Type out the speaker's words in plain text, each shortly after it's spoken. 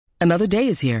Another day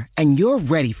is here, and you're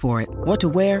ready for it. What to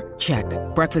wear? Check.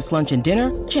 Breakfast, lunch, and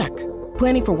dinner? Check.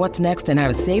 Planning for what's next and how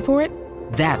to save for it?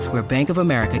 That's where Bank of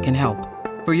America can help.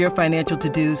 For your financial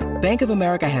to-dos, Bank of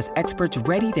America has experts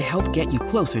ready to help get you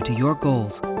closer to your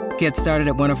goals. Get started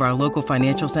at one of our local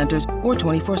financial centers or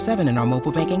 24/7 in our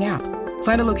mobile banking app.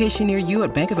 Find a location near you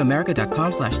at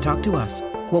bankofamerica.com/talktous.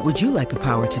 What would you like the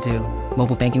power to do?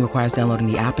 Mobile banking requires downloading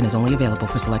the app and is only available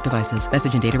for select devices.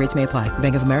 Message and data rates may apply.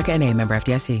 Bank of America N.A., member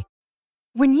FDIC.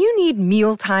 When you need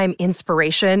mealtime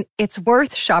inspiration, it's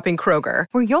worth shopping Kroger,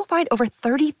 where you'll find over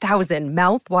 30,000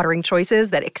 mouth-watering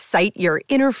choices that excite your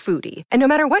inner foodie. And no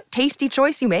matter what tasty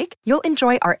choice you make, you'll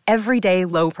enjoy our everyday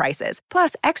low prices,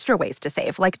 plus extra ways to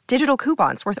save, like digital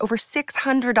coupons worth over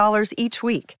 $600 each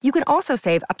week. You can also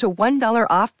save up to $1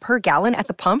 off per gallon at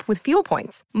the pump with fuel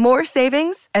points. More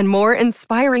savings and more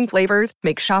inspiring flavors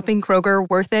make shopping Kroger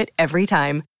worth it every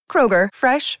time. Kroger,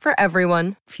 fresh for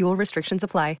everyone. Fuel restrictions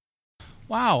apply.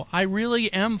 Wow, I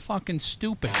really am fucking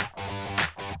stupid.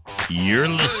 You're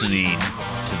listening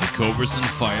to the Cobras and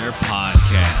Fire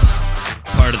podcast,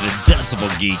 part of the Decibel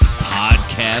Geek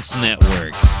Podcast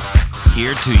Network.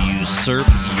 Here to usurp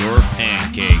your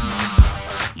pancakes.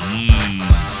 Well,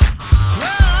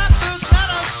 I first met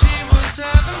her, she was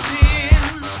 17.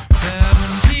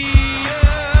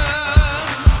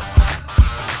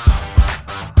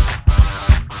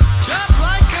 Just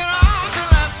like an ounce, and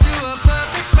that's to a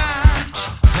perfect match.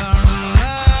 Burn alive.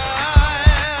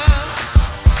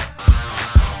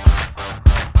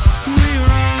 We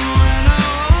run when no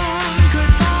one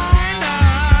could find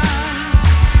us.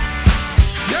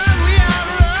 Then we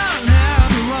outrun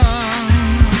everyone.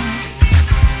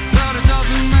 But it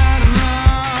doesn't matter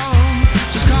now.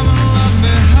 Just come and love me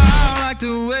how, like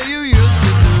the way you used to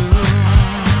do.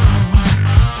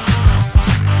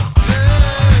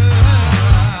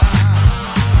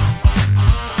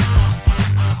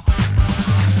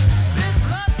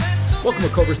 Welcome to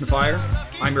Cobras and Fire.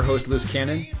 I'm your host, Liz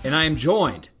Cannon, and I am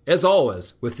joined, as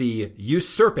always, with the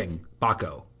Usurping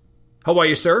Baco. How are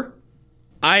you, sir?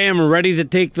 I am ready to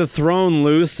take the throne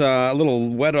loose. A little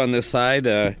wet on this side.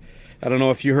 I don't know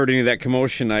if you heard any of that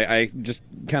commotion. I just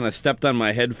kind of stepped on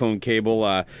my headphone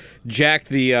cable, jacked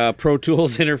the Pro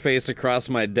Tools interface across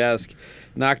my desk,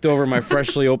 knocked over my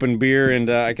freshly opened beer, and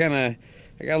I got a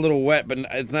little wet, but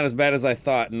it's not as bad as I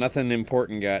thought. Nothing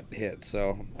important got hit,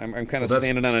 so I'm kind of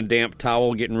standing on a damp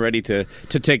towel, getting ready to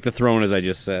take the throne, as I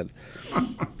just said.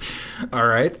 All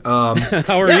right. How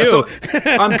are you? So,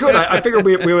 I'm good. I figured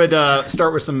we would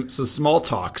start with some small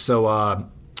talk. So,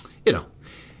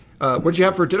 what'd you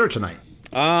have for dinner tonight?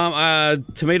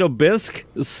 Tomato bisque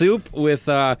soup with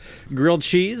grilled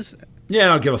cheese. Yeah, I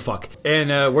don't give a fuck.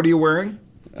 And what are you wearing?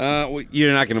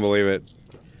 You're not going to believe it.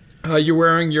 You're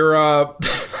wearing your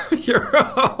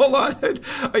hold on.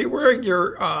 Are you wearing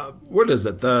your what is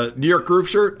it? The New York Groove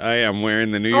shirt? I am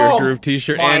wearing the New York Groove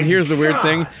t-shirt. And here's the weird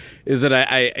thing is that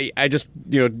I just,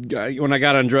 when I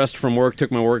got undressed from work,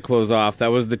 took my work clothes off, that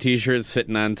was the t-shirt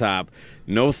sitting on top.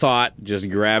 No thought, just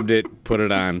grabbed it, put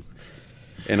it on.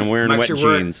 And I'm wearing wet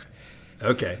jeans.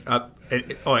 Okay.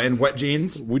 And wet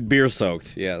jeans? With beer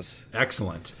soaked, yes.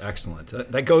 Excellent.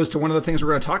 That goes to one of the things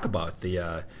we're going to talk about,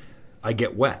 the I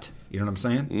get wet. You know what I'm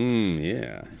saying?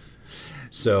 Yeah.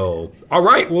 So, all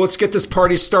right. Well, let's get this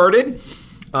party started.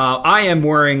 I am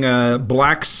wearing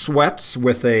black sweats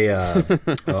with a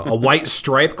white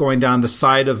stripe going down the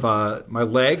side of my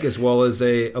leg, as well as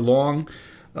a long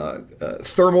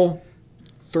thermal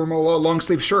long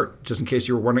sleeve shirt, just in case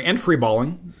you were wondering, and free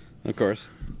balling. Of course.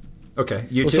 Okay,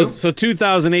 you too? So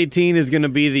 2018 is going to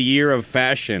be the year of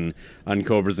fashion on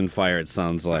Cobras and Fire, it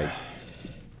sounds like.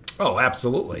 Oh,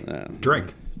 absolutely.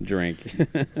 Drink.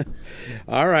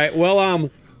 All right. Well, all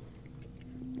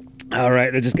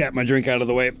right. I just got my drink out of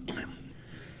the way.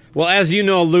 Well, as you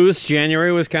know, Luce,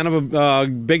 January was kind of a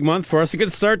big month for us. A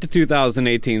good start to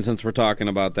 2018, since we're talking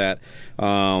about that.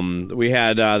 We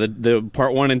had the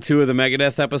part 1 and 2 of the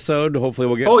Megadeth episode. Hopefully,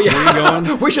 we'll get 3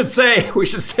 going. we should say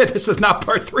this is not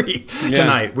part 3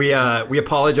 tonight. We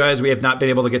apologize. We have not been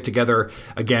able to get together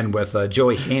again with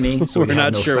Joey Haney. So we're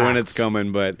not sure when it's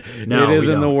coming, but it is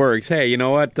in the works. Hey, you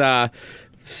know what?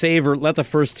 Savor, let the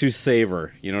first 2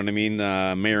 savor. You know what I mean?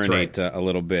 Marinate a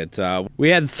little bit. We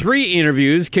had 3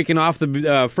 interviews kicking off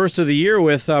the first of the year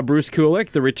with Bruce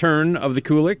Kulick, the return of the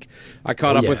Kulick. I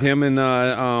caught up with him in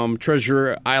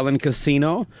Treasure Island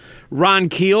Casino. Ron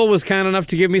Keel was kind enough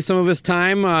to give me some of his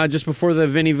time just before the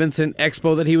Vinnie Vincent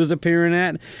Expo that he was appearing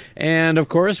at. And, of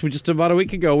course, just about a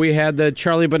week ago, we had the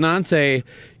Charlie Benante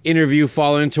interview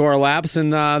fall into our laps,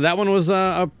 and that one was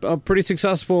a pretty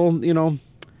successful,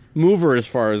 mover as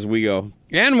far as we go.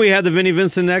 And we had the Vinnie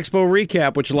Vincent Expo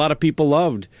recap, which a lot of people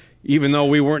loved. even though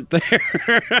we weren't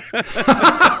there.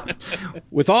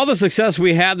 With all the success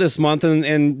we had this month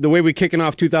and the way we're kicking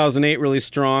off 2008 really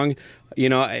strong,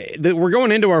 we're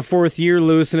going into our 4th year,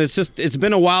 Luce, and it's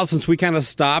been a while since we kind of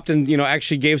stopped and,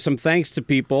 actually gave some thanks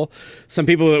to some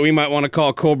people that we might want to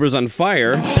call Cobras on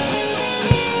Fire.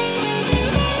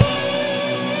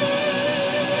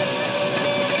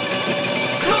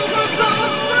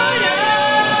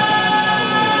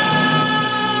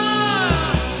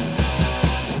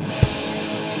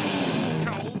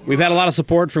 We've had a lot of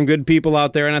support from good people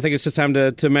out there, and I think it's just time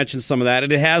to mention some of that.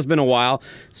 And it has been a while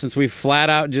since we've flat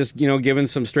out just, given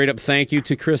some straight up thank you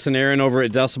to Chris and Aaron over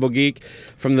at Decibel Geek.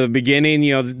 From the beginning,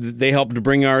 they helped to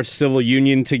bring our civil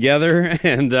union together.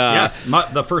 And yes,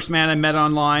 the first man I met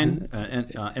online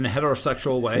in a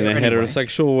heterosexual way.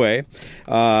 Heterosexual way.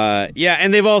 Yeah,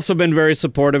 and they've also been very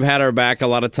supportive, had our back a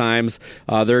lot of times.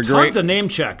 They're great. Tons of name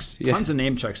checks. Tons of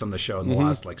name checks on the show in the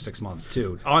last 6 months,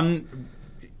 too.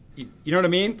 You know what I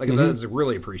mean? Like that is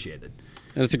really appreciated.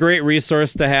 And it's a great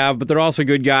resource to have, but they're also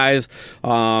good guys.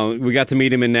 We got to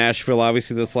meet him in Nashville,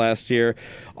 obviously, this last year.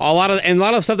 A lot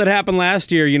of stuff that happened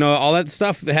last year, all that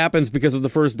stuff happens because of the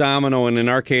first domino, and in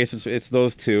our case, it's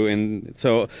those two. And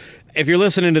so if you're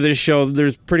listening to this show,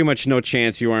 there's pretty much no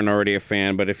chance you aren't already a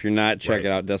fan, but if you're not, check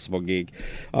it out, Decibel Geek.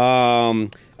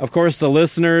 Of course, the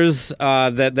listeners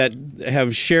that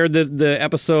have shared the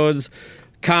episodes,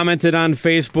 commented on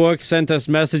Facebook, sent us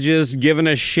messages, given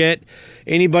us shit.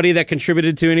 Anybody that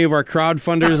contributed to any of our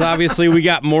crowdfunders, obviously, we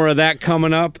got more of that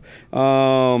coming up.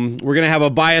 We're going to have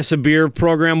a Buy Us a Beer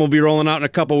program we'll be rolling out in a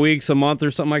couple weeks, a month or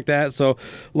something like that. So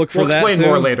look for that. We'll explain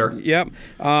more later. Yep.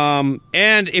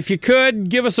 And if you could,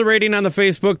 give us a rating on the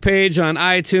Facebook page, on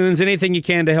iTunes, anything you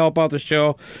can to help out the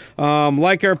show.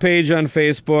 Like our page on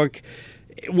Facebook.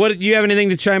 Do you have anything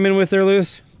to chime in with there,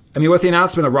 Luce? I mean, with the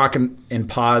announcement of Rockin' and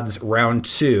Pods Round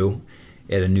 2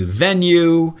 at a new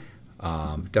venue,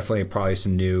 definitely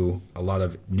probably a lot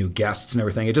of new guests and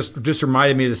everything. It just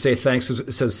reminded me to say thanks.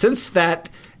 It says, since that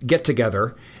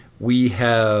get-together, we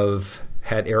have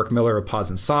had Eric Miller of Pods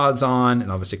and Sods on, and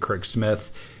obviously Craig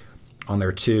Smith on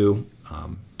there too.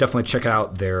 Definitely check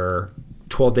out their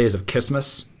 12 Days of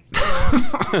Kissmas.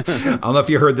 I don't know if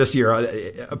you heard this year.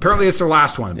 Apparently it's their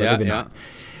last one, but maybe not.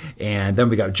 And then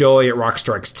we got Joey at Rock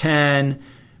Strikes 10,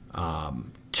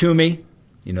 Toomey,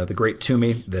 the great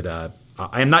Toomey that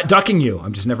I am not ducking you.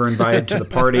 I'm just never invited to the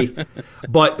party.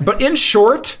 But in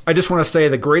short, I just want to say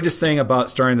the greatest thing about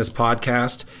starting this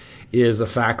podcast is the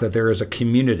fact that there is a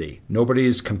community.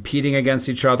 Nobody's competing against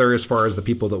each other as far as the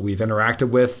people that we've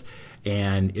interacted with.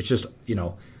 And it's just,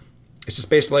 it's just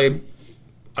basically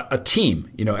a team.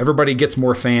 Everybody gets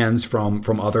more fans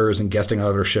from others and guesting on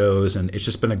other shows. And it's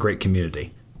just been a great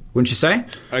community. Wouldn't you say?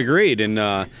 Agreed. And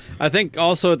I think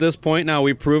also at this point now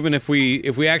we've proven if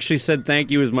we actually said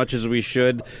thank you as much as we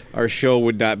should, our show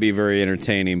would not be very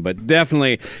entertaining. But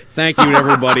definitely thank you to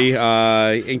everybody.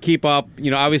 And keep up.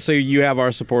 Obviously you have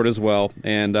our support as well.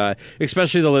 And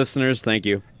especially the listeners, thank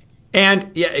you.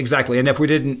 And yeah, exactly. And if we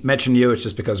didn't mention you, it's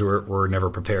just because we're never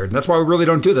prepared. And that's why we really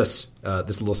don't do this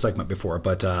little segment before.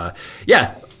 But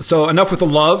yeah, so enough with the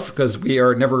love, because we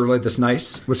are never really this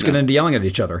nice. We're just going to end yelling at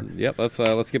each other. Yep,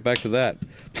 let's get back to that.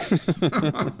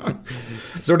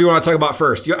 So what do you want to talk about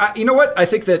first? You know what? I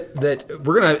think that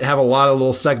we're going to have a lot of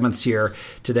little segments here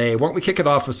today. Why don't we kick it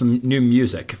off with some new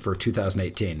music for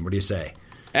 2018? What do you say?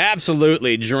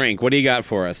 Absolutely. Drink. What do you got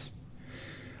for us?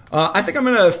 I think I'm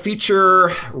going to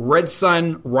feature Red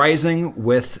Sun Rising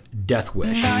with Death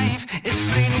Wish. Life is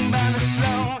fleeting by the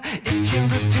slow. It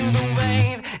tunes us to the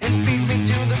wave and feeds me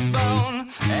to the bone.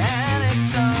 And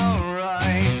it's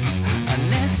alright,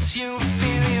 unless you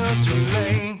feel you're too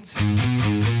late.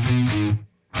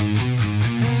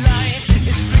 Life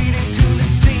is fleeting to the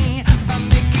sea by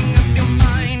making up your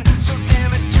mind. So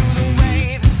damn it to the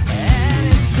wave.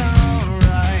 And it's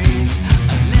alright,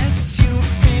 unless you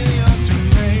feel you're too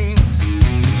late.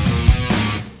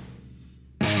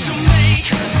 So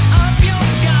make up your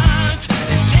gods.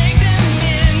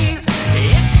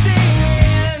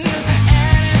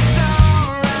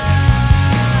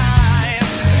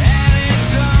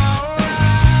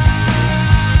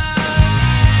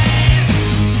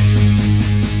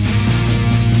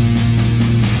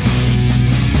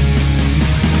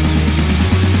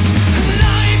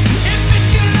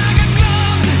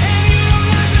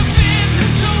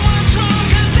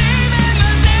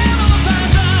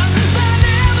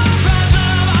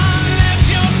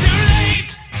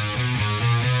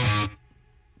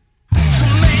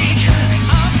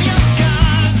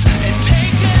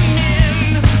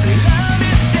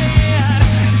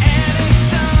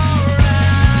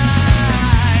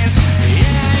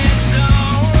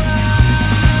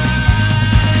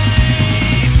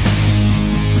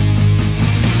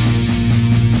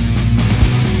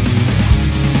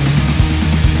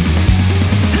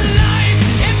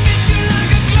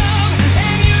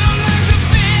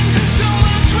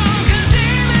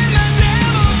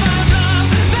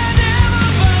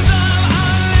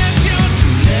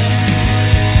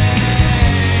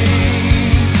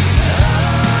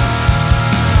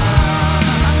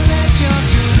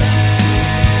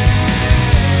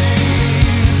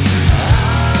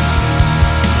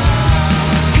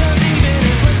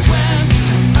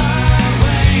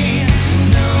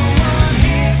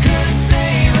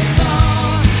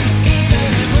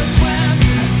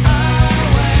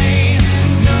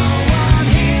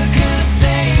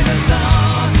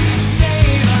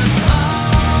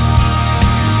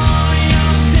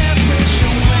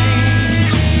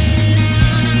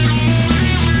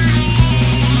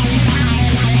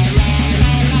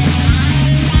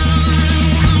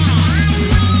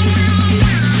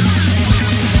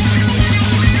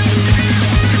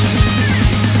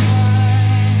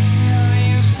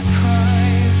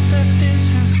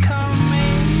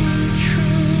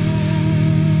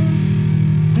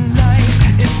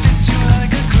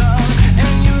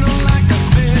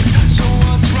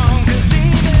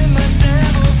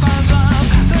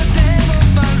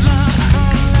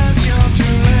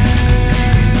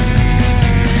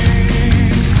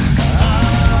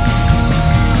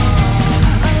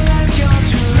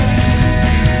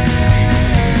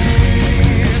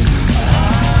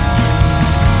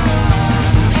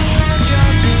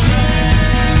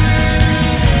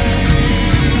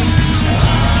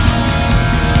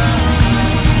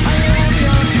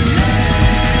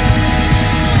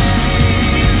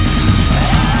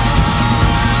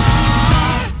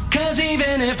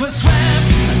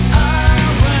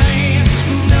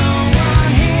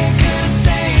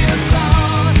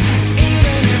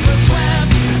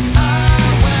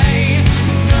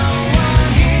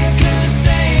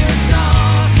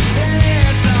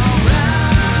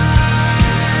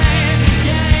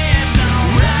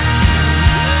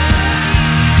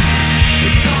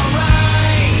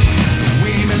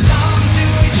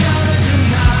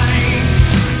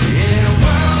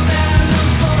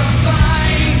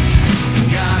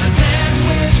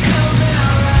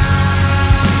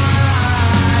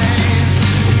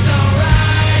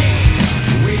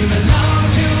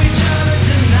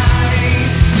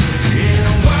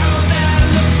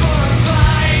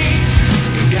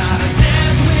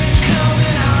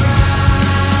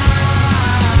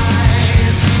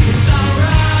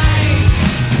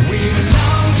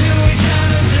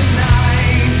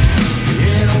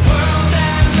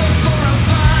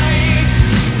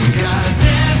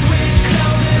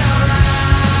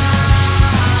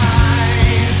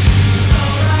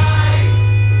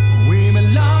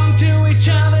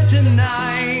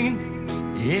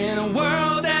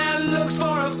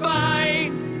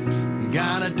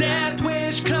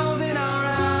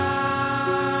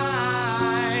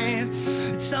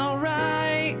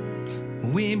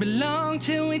 belong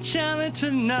to each other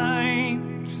tonight.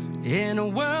 In a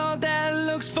world that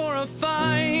looks for a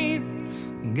fight,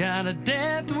 got a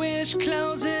death wish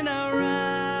closing our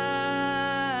eyes.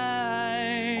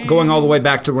 Going all the way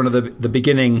back to one of the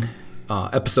beginning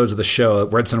episodes of the show,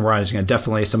 Red Sun Rising, and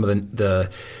definitely some of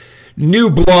the new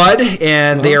blood,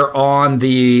 and they are on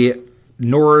the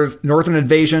Northern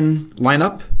Invasion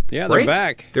lineup. Yeah, they're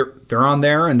back. They're on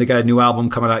there, and they got a new album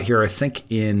coming out here, I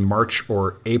think, in March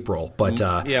or April. But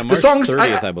March the songs,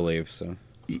 30th, I believe. So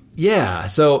yeah,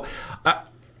 so I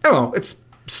don't know. It's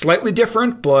slightly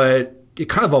different, but it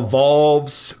kind of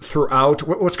evolves throughout.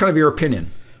 What's kind of your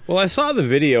opinion? Well, I saw the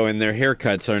video, and their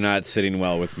haircuts are not sitting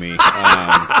well with me.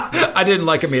 I didn't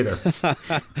like them either.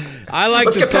 I like.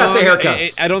 Let's get past the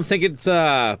haircuts. I don't think it's.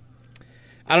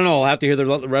 I don't know. I'll have to hear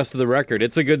the rest of the record.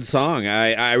 It's a good song.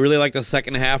 I really like the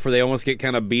second half where they almost get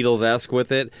kind of Beatles-esque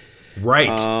with it. Right.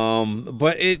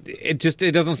 But it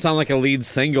doesn't sound like a lead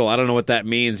single. I don't know what that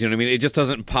means. You know what I mean? It just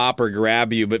doesn't pop or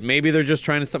grab you. But maybe they're just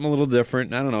trying something a little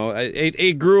different. I don't know.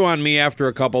 It grew on me after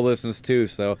a couple listens too.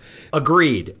 So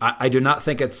agreed. I do not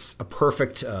think it's a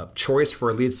perfect choice for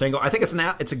a lead single. I think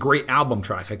it's a great album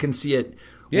track. I can see it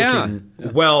working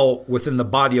well within the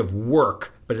body of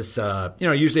work. But it's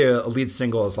usually a lead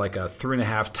single is like a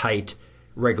 3.5 tight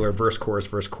regular verse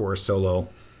chorus solo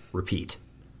repeat,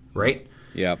 right?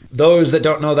 Yep. Those that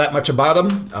don't know that much about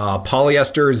them,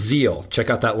 Polyester Zeal. Check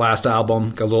out that last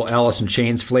album. Got a little Alice in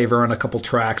Chains flavor on a couple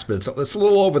tracks, but it's a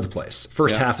little over the place.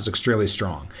 First half is extremely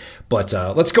strong. But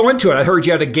let's go into it. I heard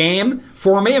you had a game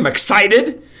for me. I'm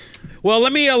excited. Well,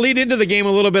 let me lead into the game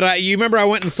a little bit. You remember I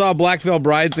went and saw Black Veil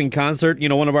Brides in concert?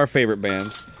 One of our favorite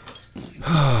bands.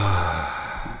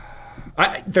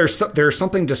 There's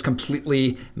something just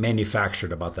completely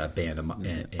manufactured about that band.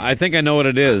 I think I know what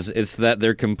it is. It's that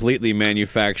they're completely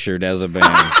manufactured as a band.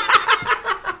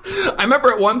 I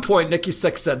remember at one point Nikki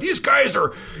Sixx said, "These guys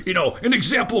are, an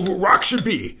example of what rock should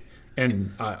be."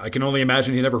 And I can only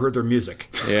imagine he never heard their music.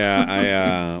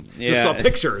 Yeah, just saw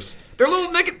pictures. They're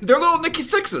little Nikki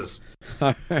Sixxes.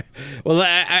 Well,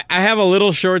 I have a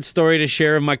little short story to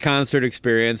share of my concert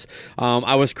experience.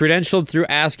 I was credentialed through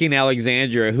Asking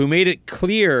Alexandria, who made it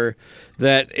clear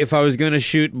that if I was going to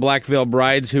shoot Black Veil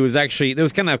Brides, who was actually, there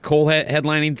was kind of a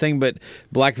co-headlining thing, but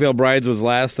Black Veil Brides was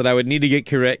last, that I would need to get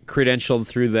credentialed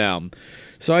through them.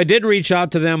 So I did reach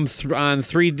out to them on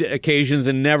 3 occasions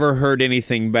and never heard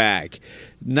anything back.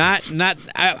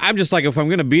 I'm just like, if I'm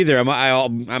going to be there,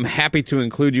 I'm happy to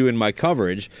include you in my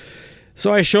coverage.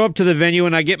 So I show up to the venue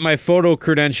and I get my photo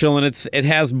credential, and it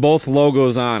has both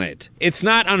logos on it. It's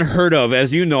not unheard of.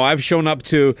 As you know, I've shown up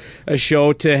to a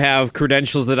show to have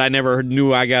credentials that I never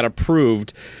knew I got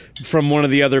approved from one of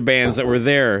the other bands that were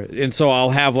there. And so I'll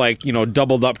have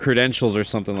doubled up credentials or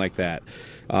something like that.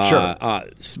 Sure.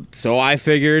 So I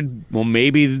figured, well,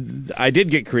 maybe I did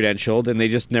get credentialed and they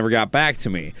just never got back to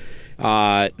me.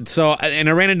 And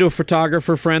I ran into a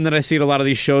photographer friend that I see at a lot of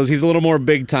these shows. He's a little more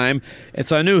big time, and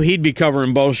so I knew he'd be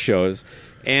covering both shows.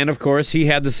 And, of course, he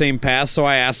had the same pass, so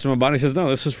I asked him about it. He says, no,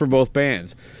 this is for both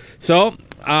bands. So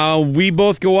we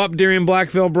both go up during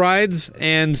Black Veil Brides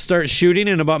and start shooting,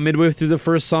 and about midway through the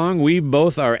first song, we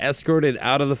both are escorted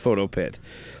out of the photo pit.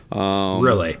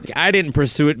 Really? I didn't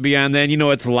pursue it beyond then.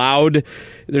 It's loud.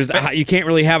 You can't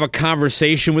really have a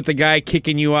conversation with the guy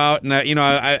kicking you out. And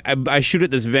I shoot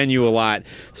at this venue a lot,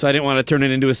 so I didn't want to turn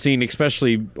it into a scene,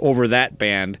 especially over that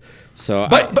band. So,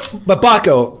 but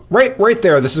Baco, right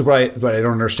there. This is what I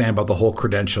don't understand about the whole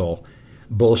credential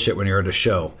bullshit when you're at a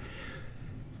show.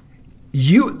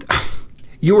 You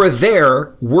are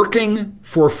there working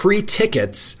for free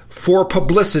tickets for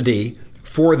publicity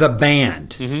for the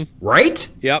band, right?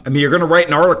 Yep. I mean, you're going to write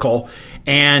an article,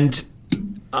 and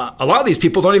a lot of these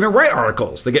people don't even write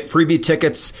articles. They get freebie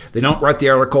tickets. They don't write the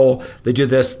article. They do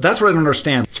this. That's what I don't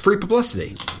understand. It's free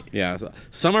publicity. Yeah.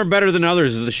 Some are better than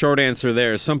others is the short answer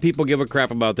there. Some people give a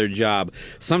crap about their job.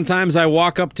 Sometimes I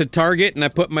walk up to Target, and I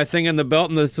put my thing on the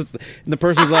belt, and the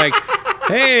person's like,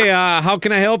 hey, how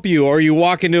can I help you? Or you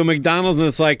walk into a McDonald's and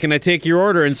it's like, can I take your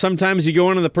order? And sometimes you go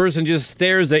in and the person just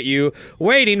stares at you,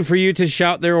 waiting for you to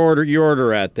shout your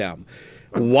order at them.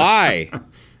 Why?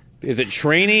 Is it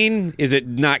training? Is it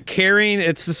not caring?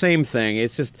 It's the same thing.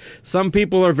 It's just some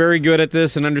people are very good at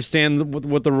this and understand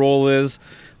what the role is.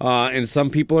 And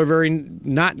some people are very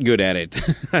not good at it,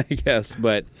 I guess.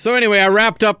 But so anyway, I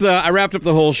wrapped up the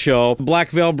whole show.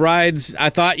 Black Veil Brides, I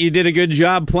thought you did a good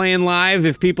job playing live.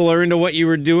 If people are into what you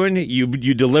were doing, you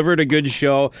delivered a good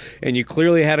show, and you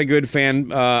clearly had a good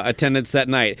fan attendance that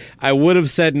night. I would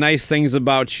have said nice things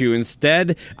about you.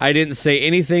 Instead, I didn't say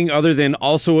anything other than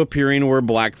also appearing were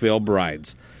Black Veil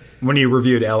Brides. When you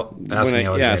reviewed Asking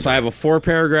Alexandria. Yes, I have a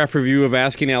 4-paragraph review of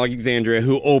Asking Alexandria,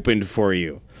 who opened for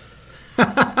you.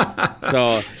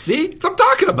 So see, it's what I'm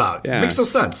talking about. Yeah. It makes no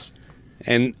sense.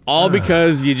 And all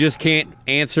because you just can't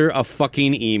answer a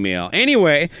fucking email.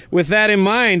 Anyway, with that in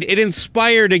mind, it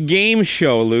inspired a game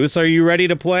show, Luce. Are you ready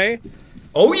to play?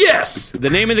 Oh, yes! The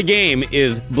name of the game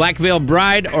is Black Veiled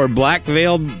Bride or Black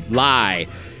Veiled Lie.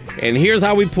 And here's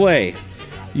how we play.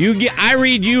 I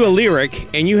read you a lyric,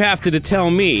 and you have to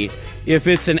tell me if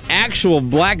it's an actual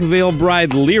Black Veiled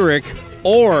Bride lyric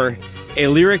or a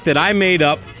lyric that I made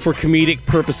up for comedic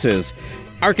purposes.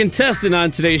 Our contestant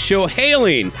on today's show,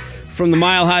 hailing from the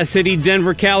Mile High City,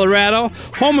 Denver, Colorado,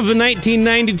 home of the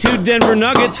 1992 Denver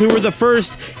Nuggets, who were the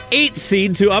first 8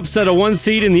 seed to upset a 1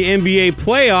 seed in the NBA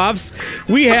playoffs,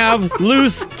 we have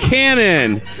Luce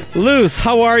Cannon. Luce,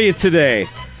 how are you today?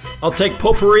 I'll take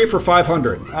potpourri for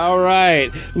 500. All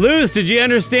right. Luce, did you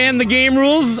understand the game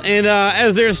rules and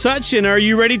as they're such, and are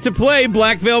you ready to play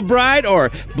Black Veiled Bride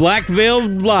or Black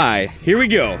Veiled Lie? Here we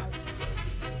go.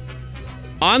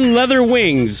 On leather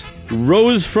wings,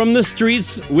 rose from the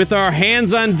streets with our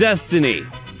hands on destiny.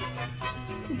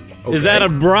 Okay. Is that a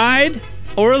bride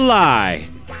or a lie?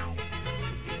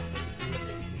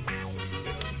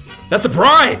 That's a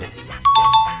bride.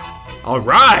 All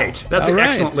right. That's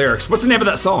excellent lyrics. What's the name of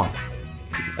that song?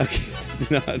 Okay.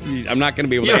 No, I'm not going to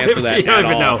be able to answer that you don't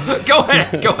at even all. know. Go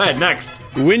ahead. Go ahead. Next.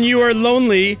 When you are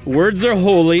lonely, words are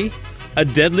holy, a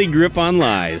deadly grip on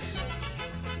lies.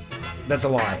 That's a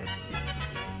lie.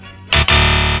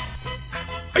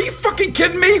 Are you fucking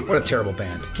kidding me? What a terrible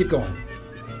band. Keep going.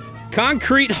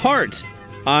 Concrete heart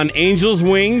on angel's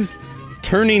wings,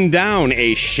 turning down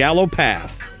a shallow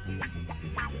path.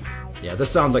 Yeah,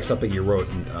 this sounds like something you wrote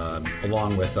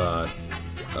along with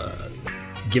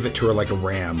Give It To Her Like a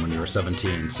Ram when you were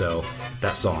 17. So,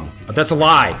 that song. That's a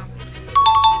lie.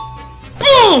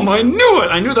 Boom! I knew it!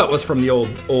 I knew that was from the old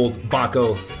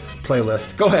Baco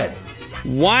playlist. Go ahead.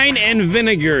 Wine and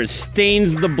vinegar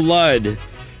stains the blood.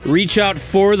 Reach out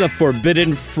for the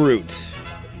forbidden fruit.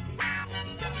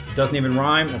 Doesn't even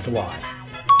rhyme. That's a lie.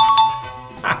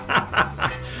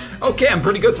 Okay, I'm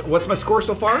pretty good. What's my score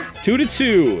so far?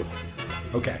 2-2.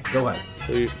 Okay, go ahead.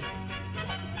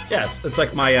 Yeah, it's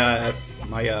like my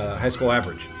high school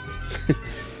average.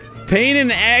 Pain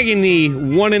and agony,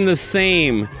 one and the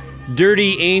same.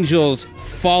 Dirty angels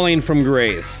falling from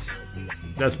grace.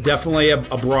 That's definitely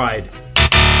a bride.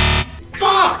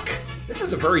 Fuck! This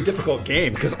is a very difficult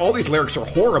game because all these lyrics are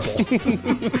horrible.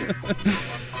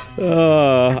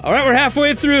 All right, we're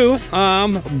halfway through.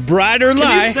 Bride or lie?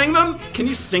 Can you sing them? Can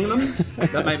you sing them?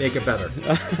 That might make it better.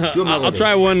 Do a melody. I'll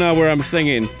try one where I'm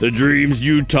singing. The dreams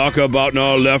you talk about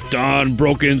now left on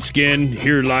broken skin.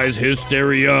 Here lies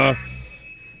hysteria.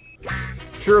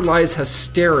 Here lies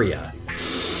hysteria.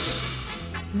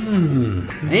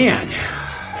 Man.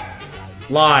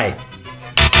 Lie.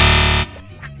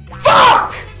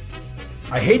 Fuck!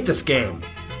 I hate this game.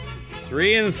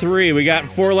 3-3. We got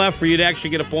 4 left for you to actually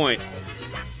get a point.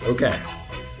 Okay.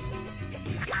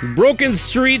 Broken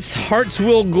streets, hearts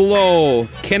will glow.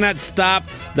 Cannot stop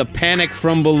the panic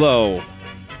from below.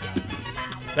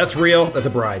 That's real. That's a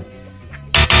bride.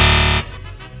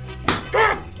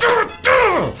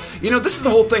 You know, this is the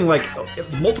whole thing, like,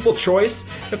 multiple choice.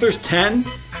 If there's 10,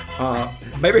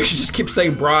 maybe I should just keep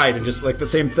saying bride and just, like, the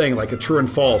same thing, like a true and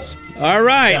false. All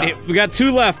right. Yeah. We got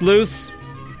 2 left, Luce.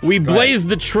 We blaze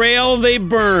the trail they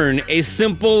burn. A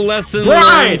simple lesson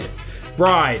learned.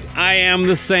 Bride. I am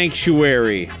the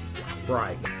sanctuary.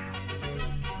 Bride.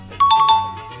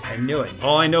 I knew it.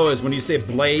 All I know is when you say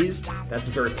blazed, that's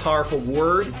a very powerful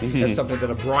word. Mm-hmm. That's something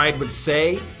that a bride would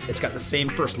say. It's got the same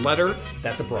first letter.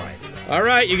 That's a bride. All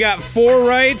right, you got 4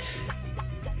 right.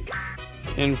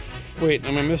 And wait,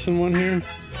 am I missing one here?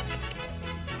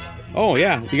 Oh,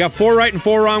 yeah. You got 4 right and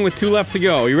 4 wrong with 2 left to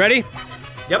go. You ready?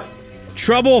 Yep.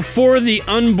 Trouble for the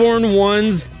unborn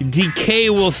ones. Decay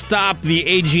will stop the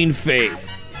aging faith.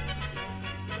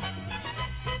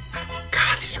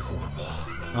 God, these are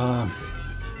horrible.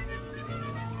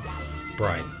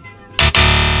 Bride.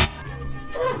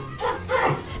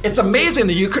 It's amazing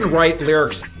that you can write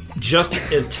lyrics just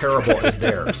as terrible as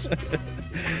theirs.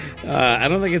 I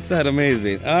don't think it's that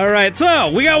amazing. All right,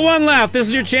 so we got 1 left. This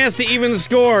is your chance to even the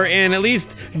score and at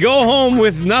least go home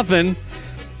with nothing.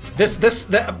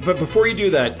 But before you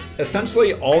do that,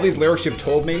 essentially all these lyrics you've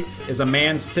told me is a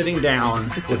man sitting down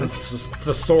with a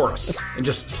thesaurus and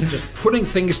just putting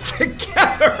things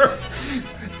together.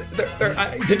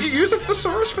 Did you use a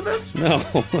thesaurus for this? No.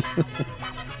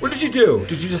 What did you do?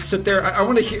 Did you just sit there? I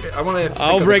want to hear.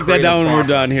 I'll break that down when we're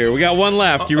done here. We got 1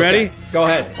 left. You ready? Go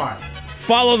ahead. Fine.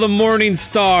 follow the morning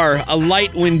star, a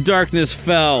light when darkness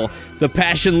fell, the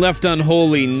passion left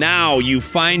unholy, now you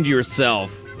find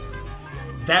yourself.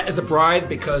 That is a bride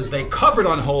because they covered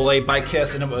Unholy by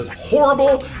Kiss and it was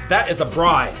horrible. That is a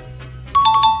bride.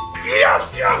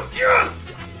 Yes, yes,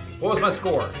 yes! What was my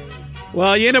score?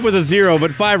 Well, you end up with a 0,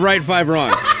 but 5 right, 5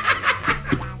 wrong.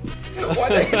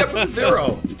 Why'd I end up with a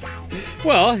 0?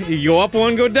 Well, you go up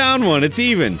 1, go down 1. It's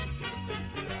even.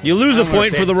 You lose a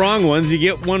point for the wrong ones, you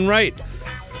get 1 right.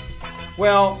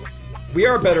 Well, we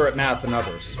are better at math than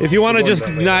others. If you want to just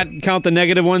not count the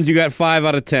negative ones, you got 5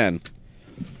 out of 10.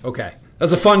 Okay.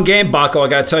 That's a fun game, Baco, I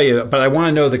gotta tell you, but I want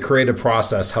to know the creative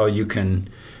process, how you can...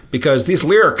 Because these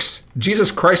lyrics,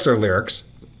 Jesus Chrysler lyrics,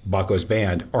 Baco's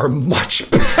band, are much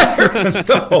better than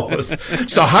those.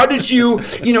 So how did you,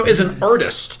 as an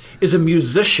artist, as a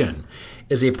musician,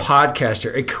 as a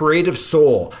podcaster, a creative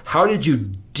soul, how did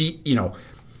you,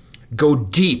 go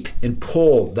deep and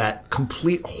pull that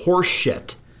complete horse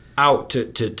shit out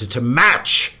to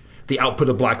match the output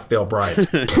of Black Veil Brides?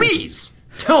 Please!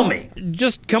 Tell me.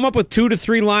 Just come up with 2 to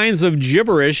 3 lines of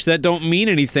gibberish that don't mean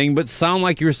anything but sound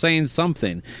like you're saying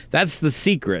something. That's the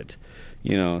secret.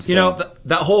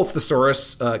 That whole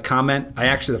Thesaurus comment,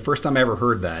 the first time I ever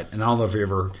heard that, and I don't know if you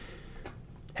ever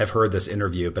have heard this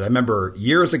interview, but I remember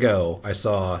years ago I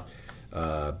saw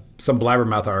some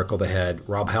Blabbermouth article that had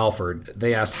Rob Halford.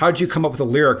 They asked, how'd you come up with the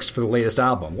lyrics for the latest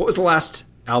album? What was the last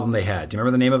album they had? Do you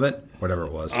remember the name of it? Whatever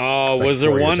it was. Oh, was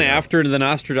there one after the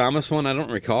Nostradamus one? I don't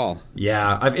recall.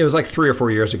 Yeah, it was like 3 or 4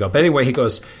 years ago. But anyway,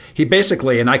 he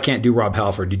basically, and I can't do Rob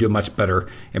Halford, you do a much better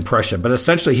impression, but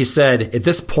essentially he said, at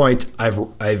this point,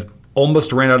 I've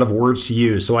almost ran out of words to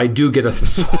use, so I do get a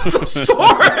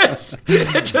thesaurus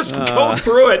and just go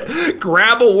through it,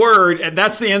 grab a word, and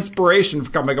that's the inspiration for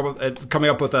coming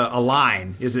up with a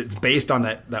line. It's based on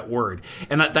that word.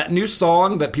 And that new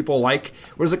song that people like,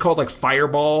 what is it called? Like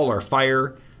Fireball or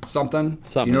Fire something?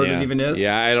 Do you know what it even is?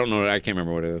 Yeah, I don't know. I can't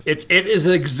remember what it is. It is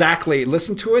exactly.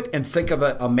 Listen to it and think of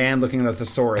a man looking at a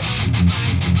thesaurus.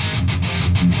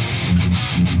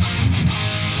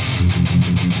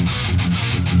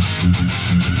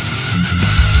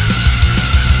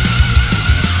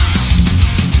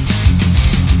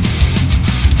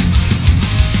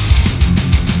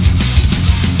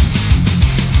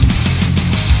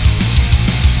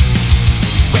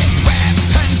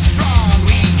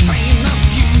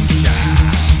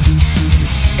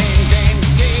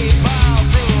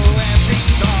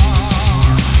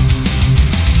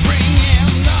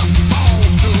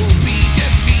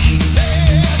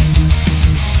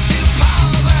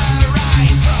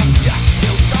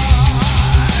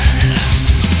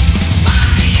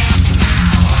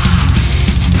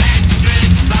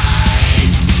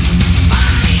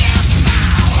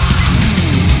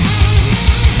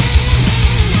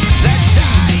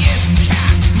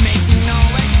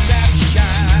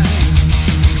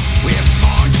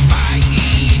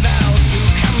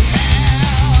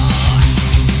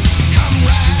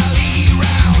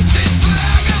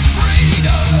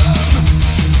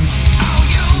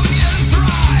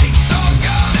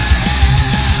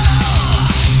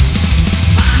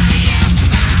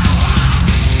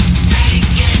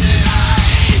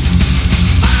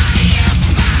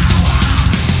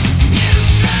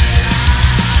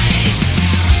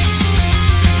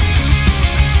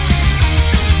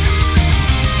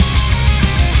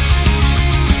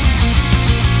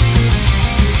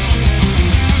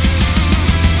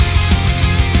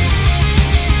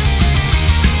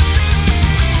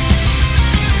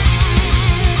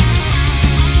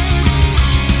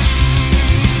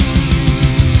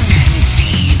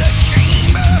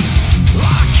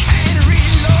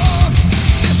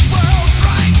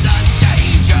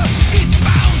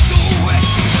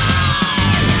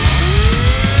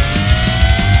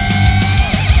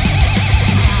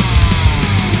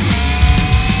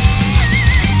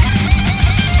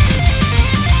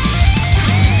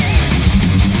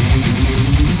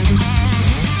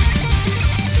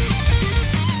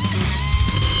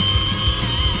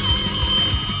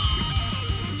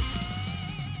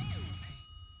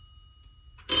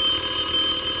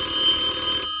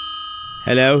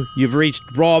 Hello, you've reached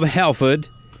Rob Halford.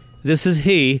 This is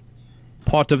he,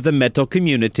 part of the metal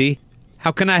community.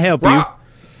 How can I help you?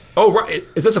 Oh, right.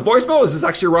 Is this a voicemail or is this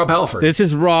actually Rob Halford? This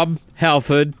is Rob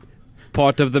Halford,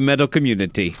 part of the metal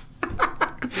community.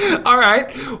 All right.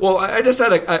 Well, I just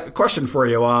had a question for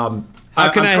you. How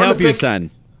can I help you,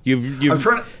 son?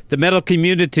 The metal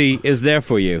community is there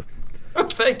for you.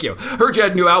 Thank you. Heard you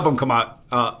had a new album come out.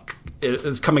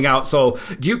 Is coming out. So,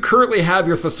 do you currently have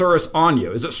your thesaurus on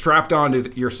you? Is it strapped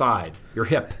onto your side, your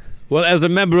hip? Well, as a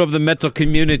member of the metal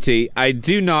community, I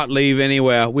do not leave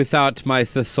anywhere without my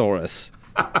Thesaurus.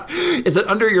 Is it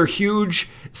under your huge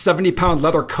 70-pound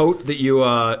leather coat that you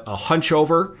hunch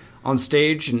over on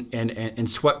stage and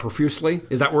sweat profusely?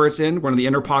 Is that where it's in? One of the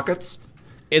inner pockets?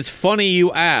 It's funny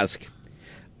you ask.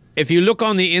 If you look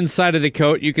on the inside of the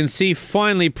coat, you can see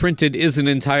finely printed is an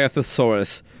entire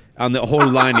Thesaurus on the whole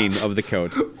lining of the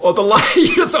coat. Oh, the line,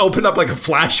 you just open up like a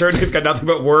flasher and you've got nothing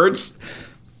but words?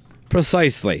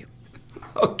 Precisely.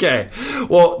 Okay.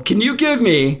 Well, can you give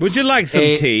me... Would you like some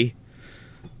tea?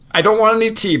 I don't want any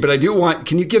tea, but I do want...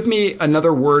 Can you give me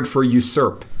another word for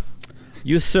usurp?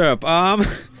 Usurp.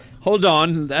 Hold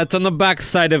on. That's on the back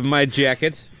side of my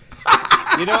jacket.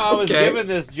 You know, I was given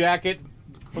this jacket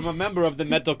from a member of the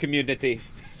metal community.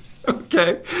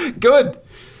 Okay. Good.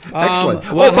 Excellent.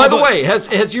 Well, by the way, has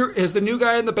the new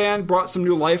guy in the band brought some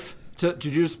new life to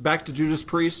Judas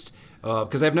Priest?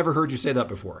 Because I've never heard you say that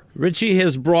before. Richie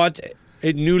has brought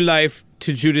a new life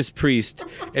to Judas Priest,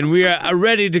 and we are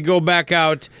ready to go back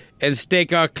out and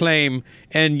stake our claim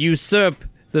and usurp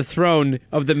the throne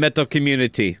of the metal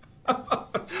community.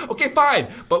 Okay, fine.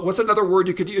 But what's another word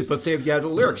you could use? Let's say if you had the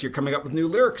lyrics, you're coming up with new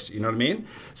lyrics. You know what I mean?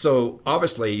 So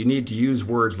obviously you need to use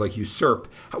words like usurp.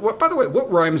 By the way,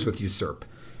 what rhymes with usurp?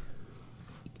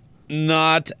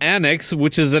 Not annex,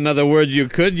 which is another word you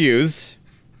could use.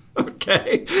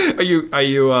 Okay. Are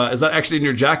you? Is that actually in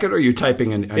your jacket, or are you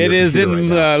typing in? It is in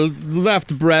the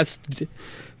left breast,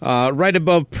 right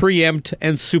above preempt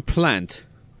and supplant.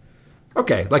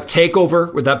 Okay, like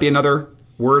takeover. Would that be another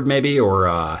word, maybe, or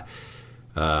I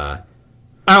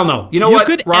don't know. You know what?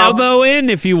 You could Rob? elbow in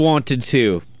if you wanted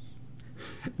to.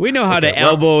 We know how to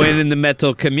elbow in the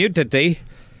metal community.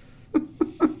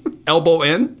 Elbow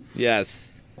in? Yes.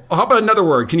 How about another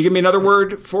word? Can you give me another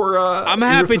word for? I'm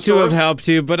happy to have helped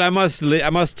you, but I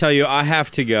must tell you, I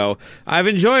have to go. I've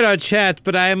enjoyed our chat,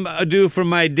 but I am due for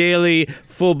my daily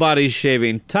full body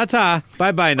shaving. Ta-ta.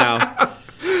 Bye-bye now.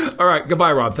 All right.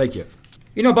 Goodbye, Rob. Thank you.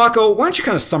 You know, Baco, why don't you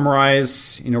kind of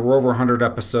summarize, we're over 100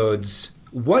 episodes.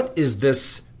 What is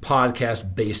this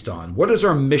podcast based on? What is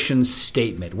our mission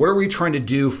statement? What are we trying to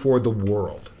do for the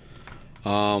world?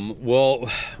 Well,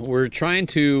 we're trying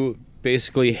to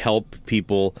basically help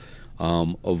people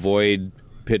avoid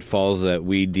pitfalls that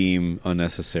we deem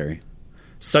unnecessary.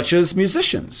 Such as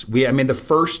musicians. The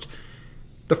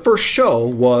first show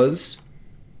was...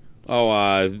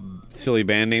 silly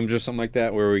band names or something like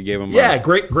that, where we gave them...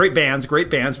 great bands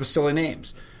with silly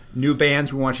names. New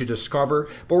bands we want you to discover.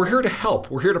 But we're here to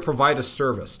help. We're here to provide a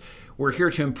service. We're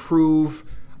here to improve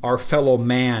our fellow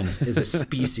man as a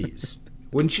species.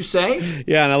 Wouldn't you say?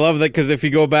 Yeah, and I love that because if you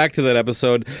go back to that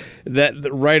episode, that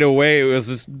right away it was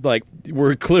just like,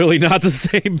 we're clearly not the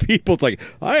same people. It's like,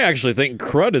 I actually think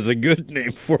crud is a good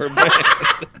name for a band.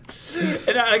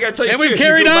 And I got to tell you, and we've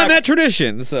carried on that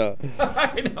tradition. So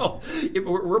I know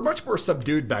we're much more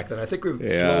subdued back then. I think we've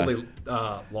slowly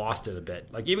lost it a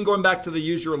bit. Like even going back to the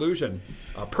Use Your Illusion,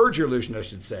 Purge Your Illusion, I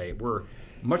should say, we're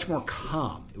much more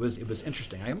calm. It was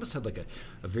interesting. I almost had like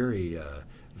a very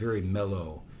very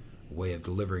mellow way of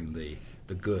delivering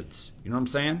the goods. You know what I'm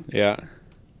saying? Yeah.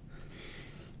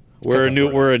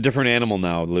 We're a different animal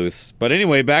now, Luce. But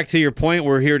anyway, back to your point,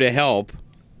 we're here to help.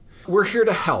 We're here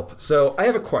to help. So I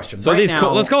have a question. So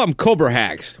let's call them Cobra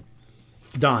Hacks.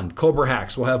 Done. Cobra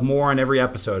Hacks. We'll have more on every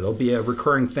episode. It'll be a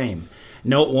recurring theme.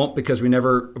 No, it won't, because we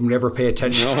never pay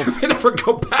attention. No. We never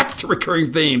go back to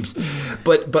recurring themes.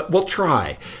 But we'll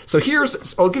try. So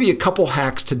I'll give you a couple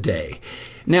hacks today.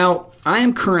 Now, I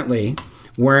am currently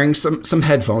wearing some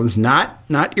headphones, not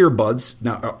earbuds.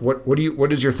 Now,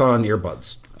 what is your thought on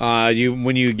earbuds?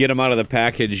 When you get them out of the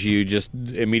package, you just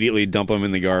immediately dump them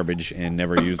in the garbage and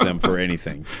never use them for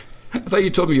anything. I thought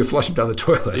you told me you flush them down the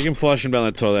toilet. You can flush them down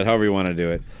the toilet, however you want to do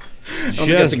it.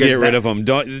 Just get rid of them.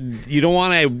 You don't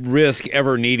want to risk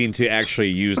ever needing to actually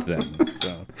use them.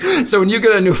 So when you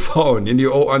get a new phone and you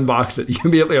unbox it, you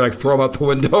immediately throw them out the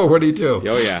window. What do you do?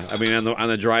 Oh yeah, on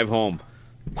the drive home.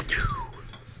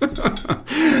 All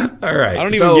right. I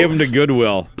don't even give them to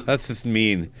Goodwill. That's just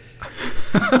mean.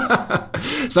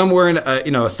 So I'm wearing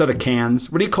a set of cans.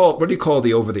 What do you call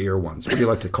the over the ear ones? What do you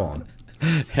like to call them?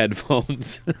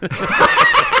 Headphones.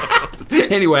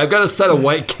 Anyway, I've got a set of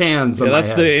white cans on my head.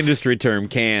 That's the industry term,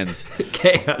 cans.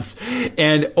 Cans.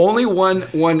 And only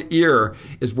one ear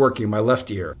is working, my left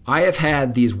ear. I have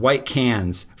had these white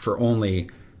cans for only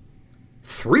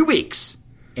 3 weeks,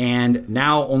 and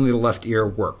now only the left ear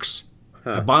works.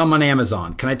 Huh. I bought them on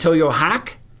Amazon. Can I tell you a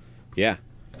hack? Yeah.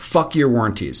 Fuck your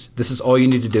warranties. This is all you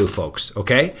need to do, folks,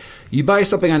 okay? You buy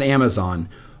something on Amazon,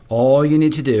 all you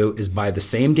need to do is buy the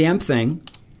same damn thing,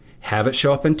 have it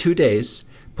show up in 2 days,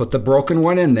 put the broken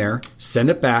one in there, send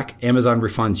it back, Amazon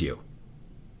refunds you.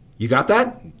 You got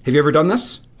that? Have you ever done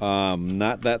this?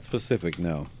 Not that specific,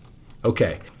 no.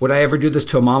 Okay. Would I ever do this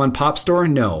to a mom and pop store?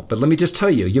 No. But let me just tell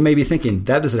you, you may be thinking,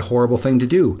 that is a horrible thing to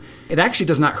do. It actually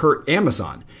does not hurt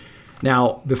Amazon.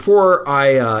 Now, before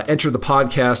I entered the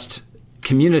podcast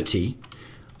community,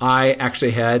 I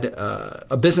actually had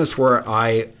a business where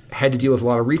I had to deal with a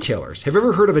lot of retailers. Have you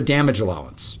ever heard of a damage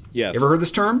allowance? Yes. Ever heard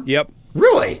this term? Yep.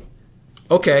 Really?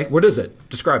 Okay. What is it?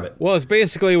 Describe it. Well, it's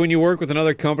basically when you work with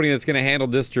another company that's going to handle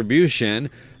distribution,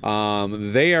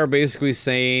 they are basically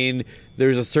saying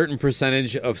there's a certain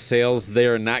percentage of sales they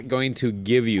are not going to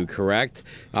give you, correct?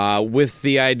 With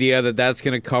the idea that that's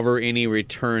going to cover any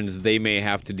returns they may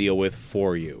have to deal with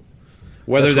for you.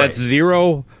 Whether that's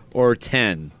 0 or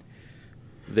 10,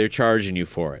 they're charging you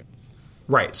for it.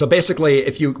 Right. So basically,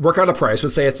 if you work out a price,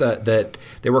 let's say it's that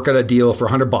they work out a deal for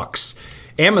 $100.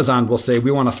 Amazon will say, we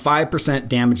want a 5%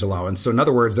 damage allowance. So in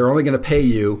other words, they're only going to pay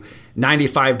you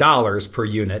 $95 per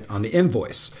unit on the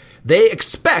invoice. They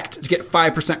expect to get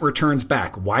 5% returns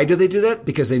back. Why do they do that?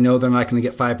 Because they know they're not going to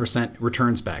get 5%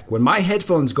 returns back. When my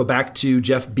headphones go back to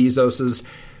Jeff Bezos's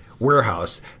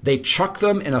warehouse, they chuck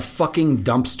them in a fucking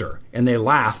dumpster and they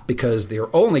laugh because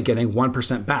they're only getting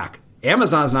 1% back.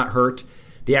 Amazon's not hurt.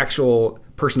 The actual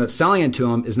person that's selling it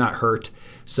to them is not hurt.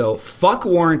 So fuck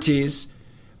warranties.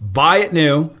 Buy it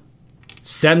new,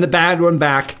 send the bad one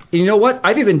back. And you know what?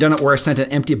 I've even done it where I sent an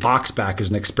empty box back as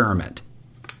an experiment.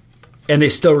 And they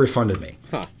still refunded me.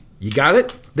 Huh. You got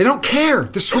it? They don't care.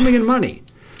 They're swimming in money.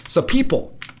 So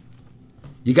people,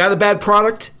 you got a bad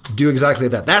product, do exactly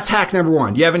that. That's hack number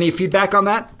 1. Do you have any feedback on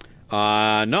that?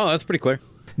 No, that's pretty clear.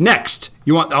 Next,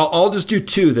 you want? I'll just do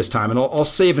 2 this time, and I'll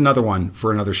save another one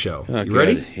for another show. You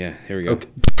ready? Yeah, here we go. Okay.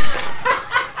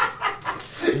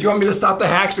 Do you want me to stop the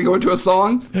hacks and go into a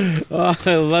song?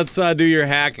 Let's do your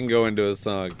hack and go into a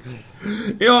song.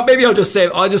 You know what? Maybe I'll just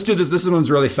do this. This one's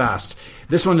really fast.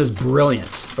 This one is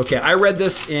brilliant. Okay, I read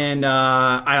this in,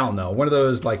 I don't know, one of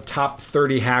those like top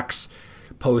 30 hacks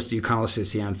posts you constantly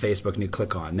see on Facebook and you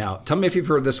click on. Now, tell me if you've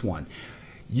heard this one.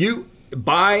 You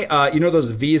buy, you know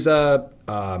those Visa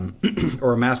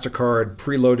or a MasterCard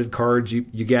preloaded cards you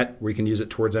get where you can use it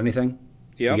towards anything?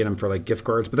 Yep. You get them for like gift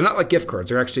cards, but they're not like gift cards.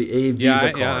 They're actually a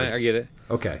Visa card. Yeah, I get it.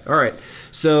 Okay. All right.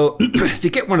 So if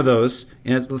you get one of those,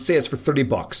 and let's say it's for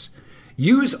 $30,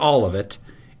 use all of it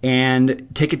and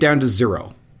take it down to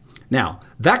 0. Now,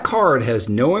 that card has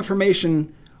no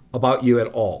information about you at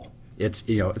all. It's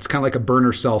kind of like a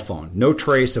burner cell phone. No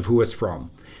trace of who it's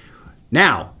from.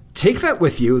 Now, take that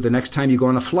with you the next time you go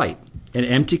on a flight, an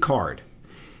empty card.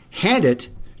 Hand it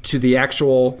to the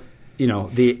actual,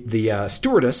 the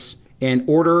stewardess and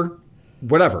order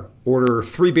whatever. Order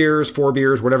 3 beers, 4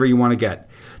 beers, whatever you want to get.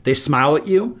 They smile at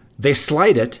you, they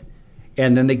slide it,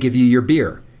 and then they give you your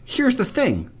beer. Here's the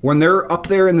thing. When they're up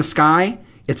there in the sky,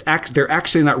 they're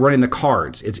actually not running the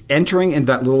cards. It's entering into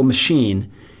that little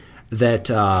machine that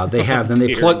they have. Then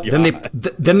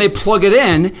they plug it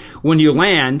in when you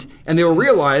land, and they will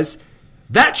realize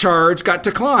that charge got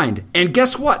declined. And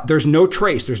guess what? There's no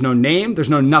trace. There's no name. There's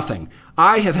no nothing.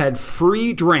 I have had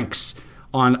free drinks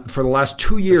for the last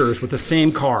 2 years with the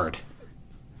same card.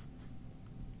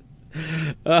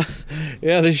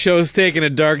 Yeah, this show's taking a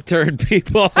dark turn,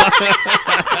 people.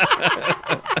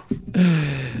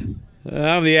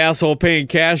 I'm the asshole paying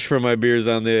cash for my beers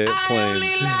on the plane.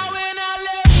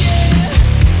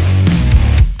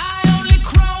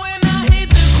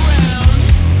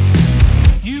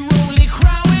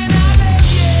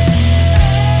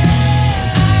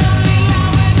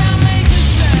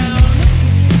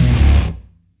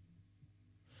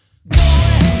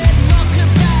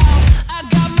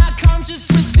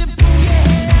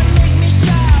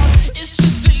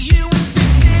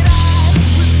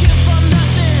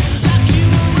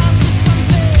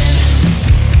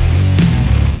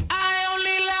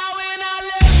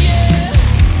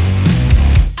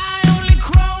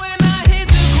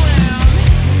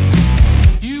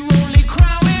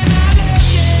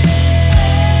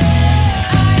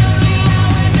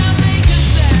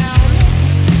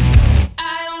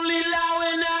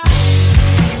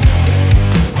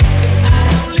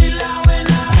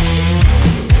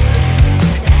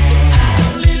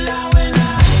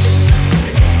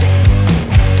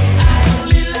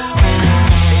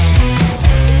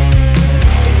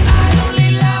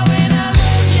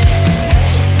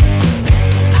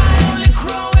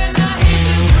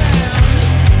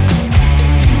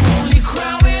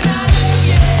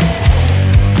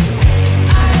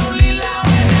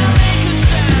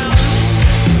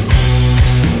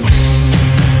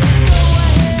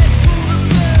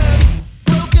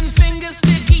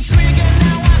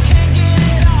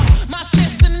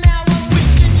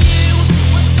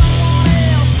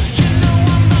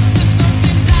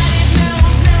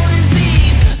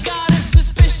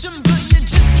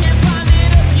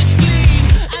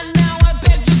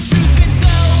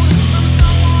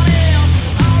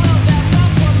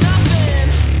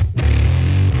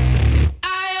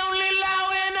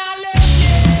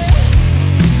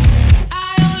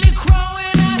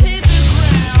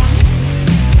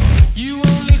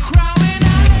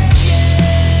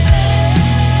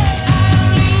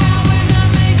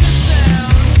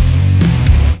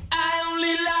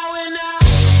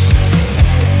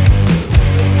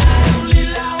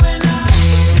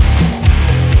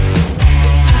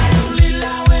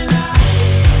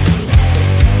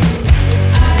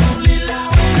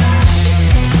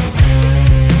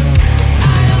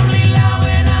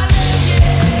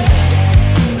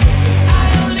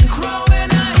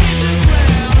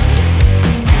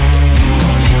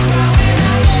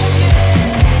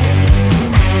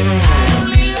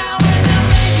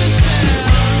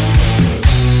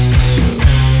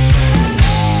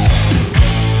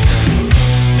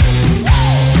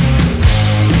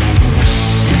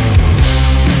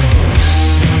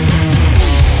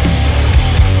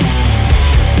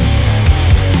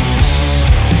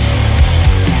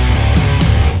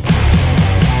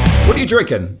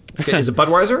 drinking? Is it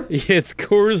Budweiser? It's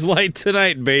Coors Light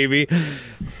tonight, baby.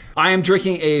 I am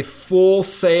drinking a Full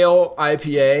Sail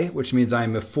IPA, which means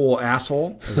I'm a full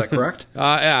asshole. Is that correct?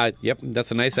 Yep.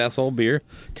 That's a nice asshole beer.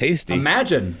 Tasty.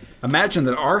 Imagine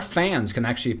that our fans can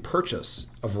actually purchase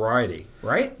a variety,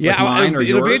 right? Yeah, like mine or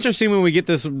it'll yours. be interesting when we get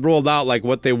this rolled out, like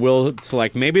what they will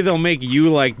select. Maybe they'll make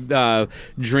you like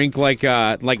drink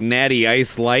like Natty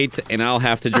Ice Light, and I'll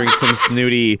have to drink some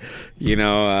snooty,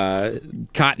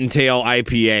 Cottontail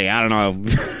IPA. I don't know.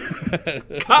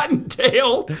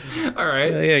 Cottontail. All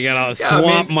right. Yeah, got a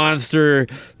Swamp Monster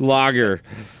lager.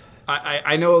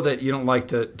 I know that you don't like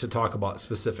to talk about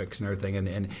specifics and everything,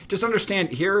 and just understand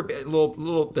here a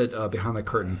little bit behind the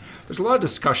curtain. There's a lot of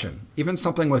discussion, even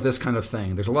something with this kind of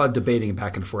thing. There's a lot of debating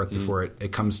back and forth before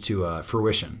it comes to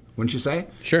fruition. Wouldn't you say?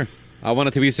 Sure. I want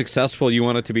it to be successful. You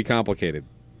want it to be complicated.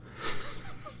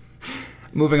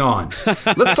 Moving on.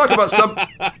 Let's talk about some.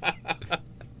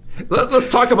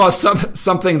 Let's talk about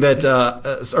something that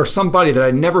or somebody that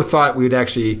I never thought we would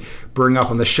actually bring up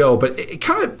on the show, but it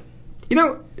kind of,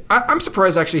 I'm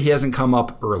surprised actually he hasn't come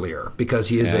up earlier because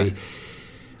he is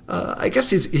I guess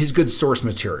he's good source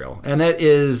material, and that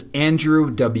is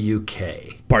Andrew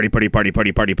W.K. Party.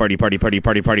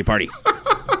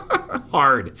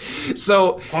 Hard.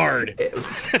 So hard.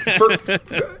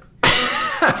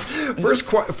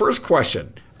 First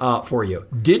question for you: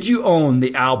 did you own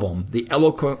the album, the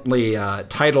eloquently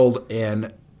titled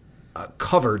and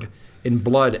covered in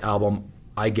blood album,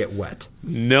 I Get Wet?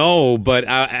 No, but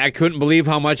I couldn't believe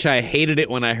how much I hated it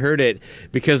when I heard it,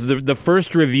 because the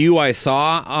first review I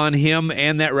saw on him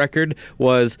and that record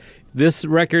was, this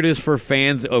record is for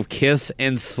fans of Kiss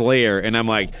and Slayer. And I'm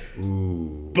like,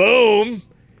 ooh. Boom!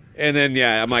 And then,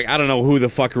 I'm like, I don't know who the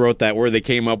fuck wrote that, where they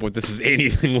came up with this is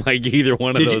anything like either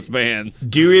one of those bands.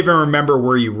 Do you even remember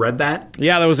where you read that?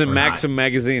 Yeah, that was in Maxim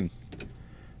magazine.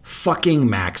 Fucking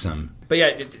Maxim. But yeah,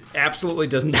 it absolutely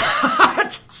does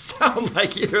not sound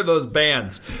like either of those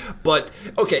bands. But,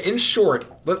 okay, in short,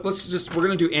 we're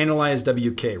going to do Analyze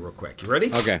WK real quick. You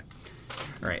ready? Okay.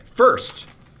 All right. First,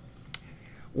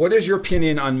 what is your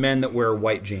opinion on men that wear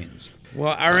white jeans?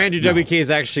 Well, our Andrew WK is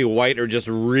actually white or just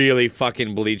really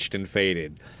fucking bleached and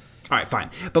faded. All right, fine.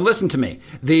 But listen to me.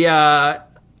 The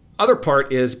other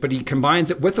part is, but he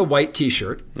combines it with a white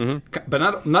T-shirt,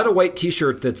 but not a white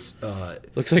T-shirt that's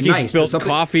looks like nice, he spilled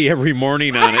coffee every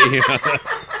morning on it.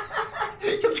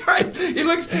 That's right.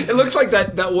 It looks like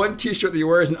that one T-shirt that you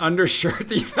wear is an undershirt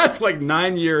that you've had for like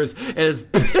 9 years and has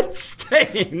pit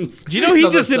stains. Do you know he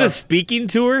just did a speaking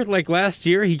tour like last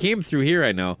year? He came through here,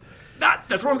 I know.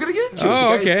 That's what I'm going to get into.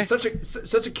 Oh, okay.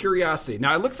 Such a curiosity.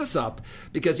 Now, I looked this up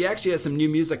because he actually has some new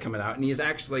music coming out, and he's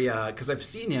actually, because I've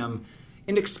seen him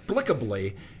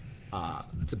inexplicably,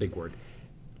 that's a big word,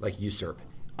 like usurp,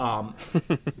 out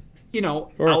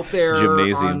there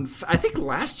gymnasium. I think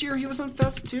last year he was on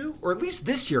Fest 2, or at least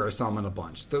this year I saw him in a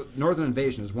bunch. The Northern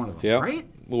Invasion is one of them, right?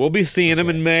 We'll be seeing him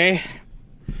in May.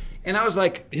 And I was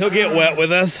like... He'll get wet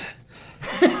with us.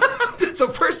 So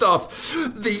first off,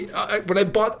 when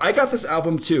I got this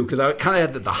album too, because I kind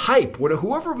of had the hype.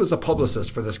 Whoever was a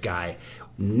publicist for this guy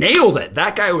nailed it.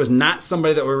 That guy was not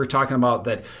somebody that we were talking about.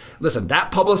 That, listen,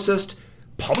 that publicist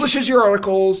publishes your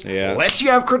articles, lets you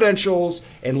have credentials,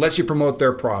 and lets you promote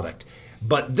their product.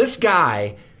 But this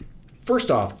guy,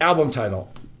 first off, album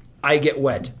title, I Get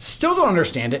Wet. Still don't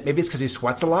understand it. Maybe it's because he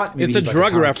sweats a lot. Maybe it's a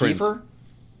drug reference. Kiefer.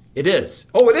 It is.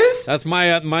 Oh, it is? That's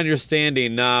my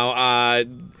understanding. Now,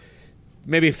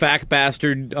 maybe Fact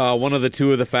Bastard, one of the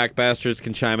two of the Fact Bastards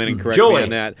can chime in and correct me on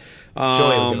that.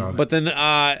 Joey will get on but then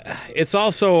it's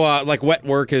also like wet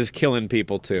work is killing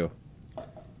people too.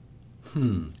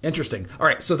 Interesting. All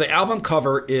right, so the album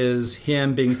cover is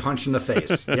him being punched in the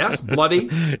face. Yes, bloody,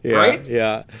 right?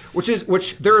 Yeah. Which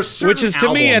there are certain Which is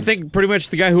to me, I think pretty much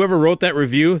the guy whoever wrote that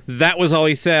review, that was all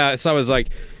he said. So I was like,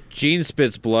 Gene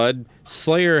spits blood.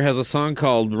 Slayer has a song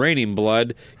called Raining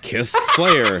Blood. Kiss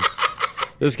Slayer.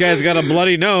 This guy's got a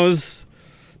bloody nose.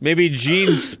 Maybe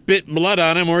Gene spit blood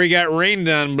on him, or he got rained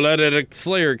on blood at a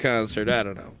Slayer concert. I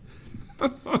don't know.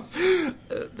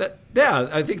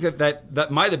 I think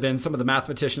that might have been some of the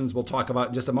mathematicians we'll talk about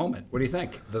in just a moment. What do you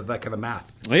think? That kind of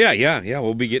math. Yeah.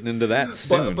 We'll be getting into that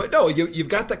soon. But no, you've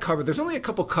got that cover. There's only a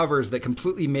couple covers that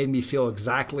completely made me feel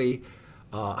exactly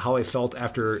how I felt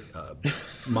after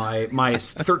my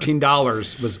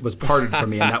 $13 was parted from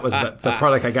me, and that was the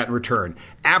product I got in return.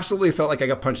 Absolutely felt like I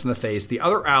got punched in the face. The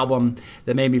other album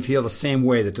that made me feel the same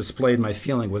way, that displayed my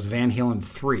feeling, was Van Halen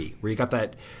 3, where you got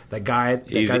that guy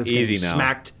that's getting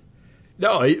smacked.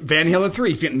 No, Van Halen 3.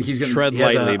 He's getting tread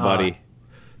lightly, buddy.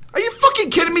 Are you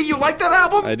fucking kidding me? You like that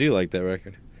album? I do like that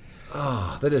record.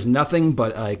 Oh, that is nothing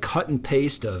but a cut and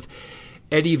paste of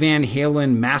Eddie Van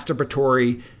Halen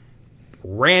masturbatory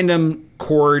random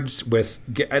chords with,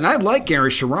 and I like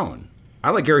Gary Sharon. I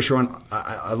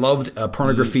loved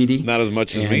Porno Graffiti. Not as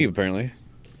much as me, apparently.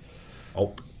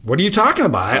 Oh, what are you talking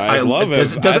about? I love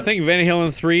it. I think Van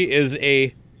Halen 3 is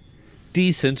a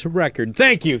decent record.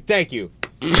 Thank you.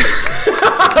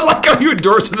 I like how you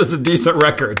endorse it as a decent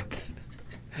record.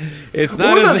 It's not.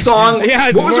 What was that song?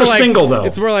 Yeah, what was her single, though?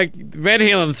 It's more like Van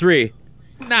Halen 3.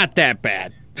 Not that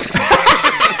bad.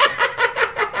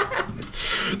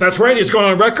 That's right. He's going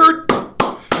on record.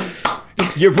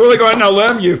 You've really gone on a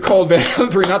limb. You've called Van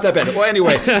Halen 3 not that bad. Well,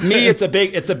 anyway, me, it's a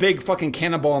big fucking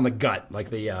cannonball in the gut, like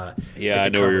the. Yeah, like I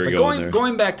know where you're going there.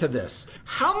 Going back to this,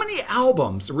 how many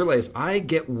albums? Realize I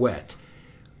Get Wet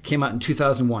came out in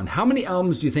 2001. How many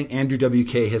albums do you think Andrew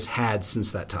WK has had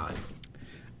since that time?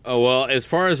 Oh well, as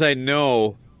far as I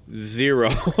know,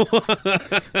 0.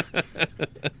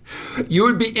 You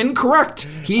would be incorrect.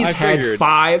 He's had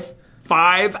five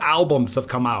albums have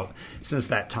come out since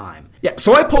that time. Yeah,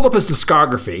 so I pulled up his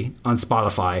discography on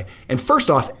Spotify, and first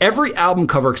off, every album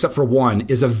cover except for one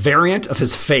is a variant of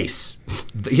his face.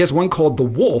 He has one called The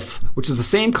Wolf, which is the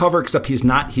same cover except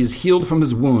he's healed from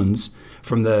his wounds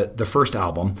from the first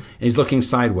album, and he's looking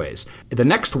sideways. The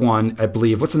next one, I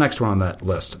believe, what's the next one on that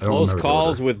list? I don't Close remember.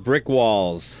 Calls with Brick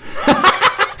Walls.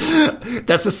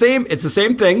 That's the same. It's the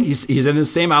same thing. He's in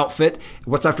his same outfit.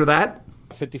 What's after that?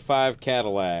 55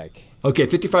 Cadillac. Okay,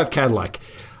 55 Cadillac.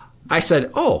 I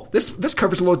said, oh, this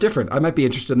cover's a little different. I might be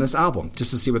interested in this album just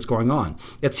to see what's going on.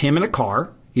 It's him in a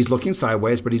car. He's looking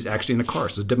sideways, but he's actually in a car.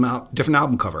 So it's a different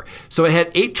album cover. So it had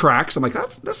 8 tracks. I'm like,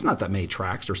 that's not that many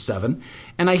tracks, or 7.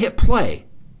 And I hit play.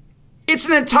 It's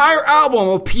an entire album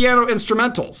of piano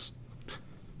instrumentals.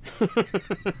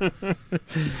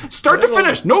 Start to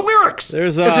finish. No lyrics.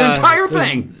 It's an entire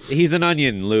thing. He's an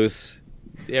onion, Luce.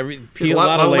 A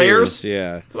lot of layers.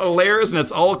 Yeah. A lot of layers, and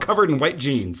it's all covered in white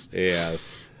jeans.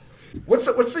 Yes. What's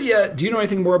the do you know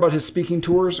anything more about his speaking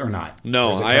tours or not?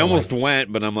 No, I almost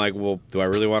went, but I'm like, well, do I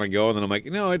really want to go? And then I'm like,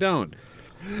 no, I don't.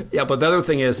 Yeah, but the other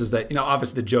thing is that,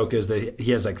 obviously the joke is that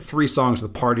he has like 3 songs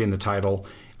with Party in the title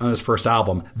on his first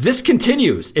album. This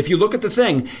continues. If you look at the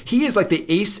thing, he is like the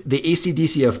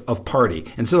AC/DC of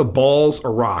Party. Instead of balls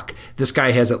or rock, this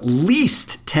guy has at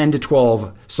least 10 to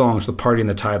 12 songs with Party in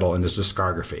the title in his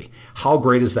discography. How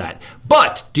great is that?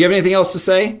 But do you have anything else to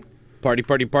say? Party,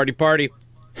 party, party, party.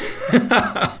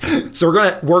 So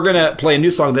we're gonna play a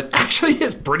new song that actually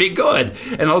is pretty good,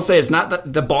 and I'll say it's not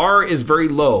that the bar is very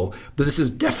low, but this is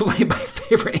definitely my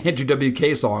favorite Andrew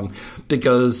WK song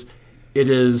because it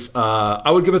is.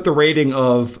 I would give it the rating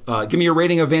of. Give me your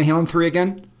rating of Van Halen 3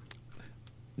 again.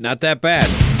 Not that bad.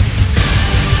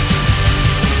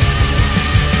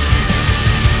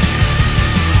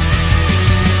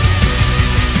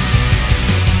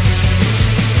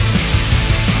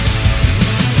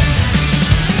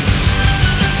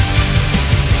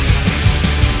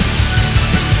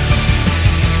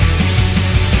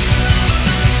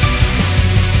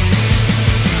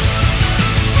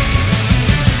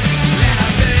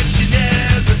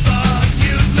 Never thought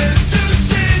you'd live to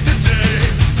see the day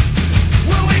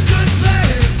when we could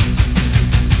play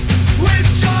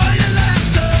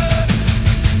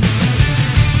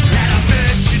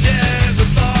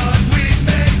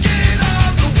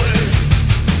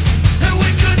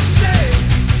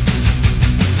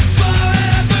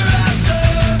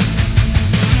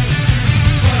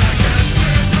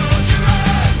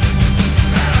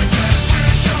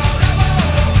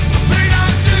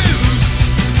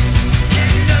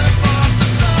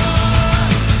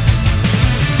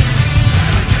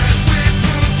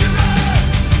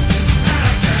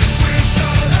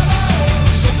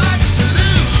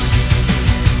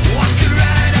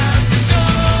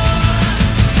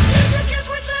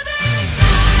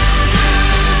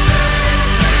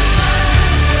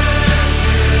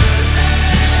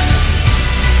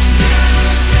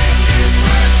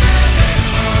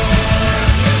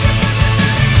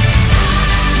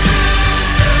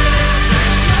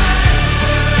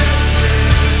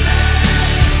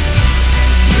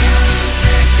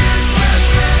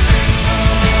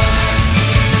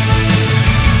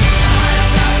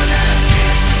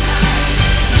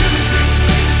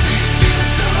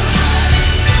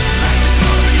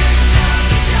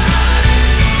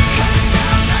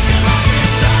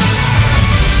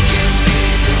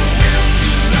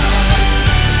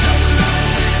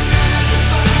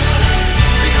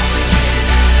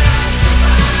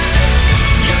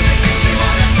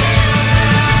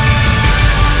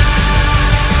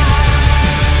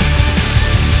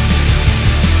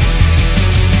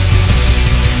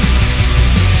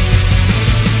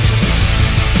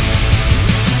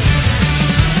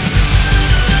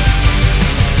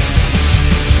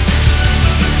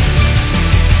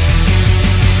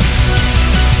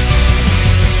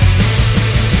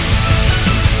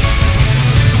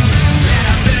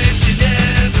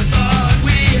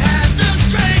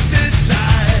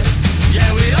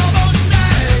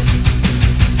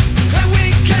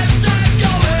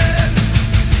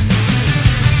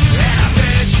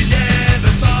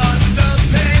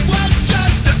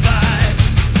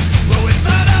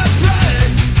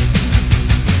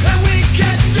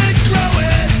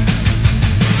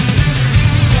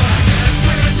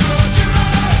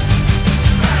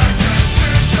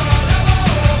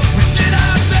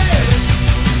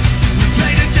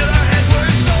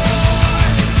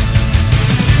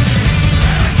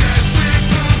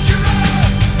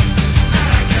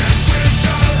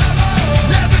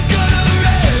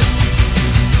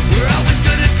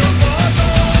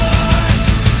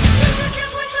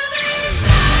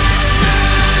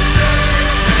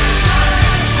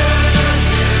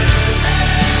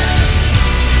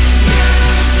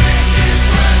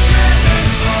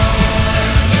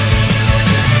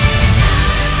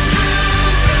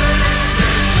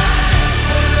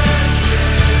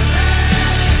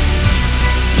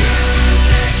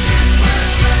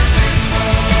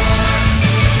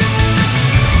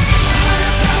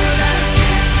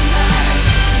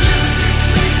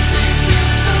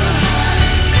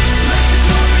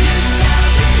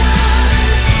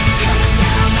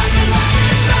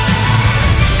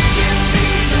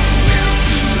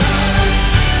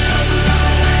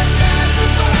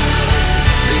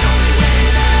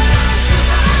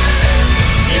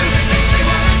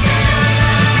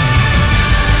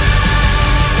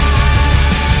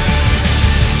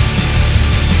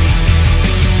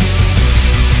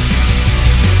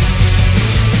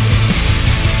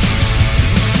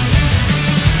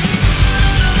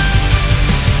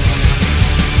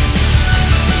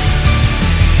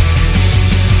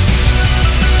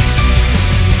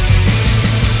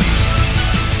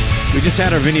just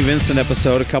had our Vinnie Vincent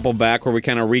episode a couple back where we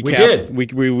kind of recapped.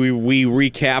 We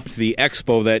recapped the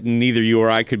expo that neither you or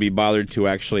I could be bothered to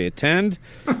actually attend.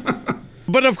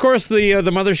 But of course, the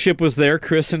mothership was there,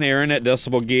 Chris and Aaron at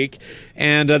Decibel Geek,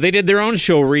 and they did their own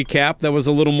show recap that was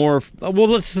a little more, well,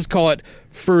 let's just call it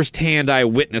first-hand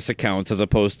eyewitness accounts as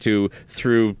opposed to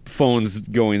through phones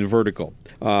going vertical.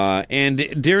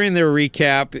 And during their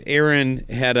recap, Aaron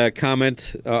had a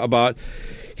comment about,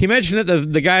 he mentioned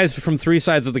that the guys from Three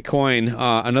Sides of the Coin,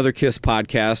 another KISS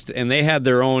podcast, and they had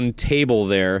their own table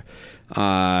there.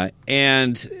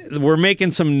 And we're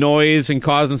making some noise and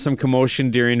causing some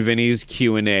commotion during Vinny's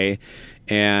Q&A,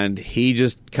 and he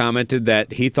just commented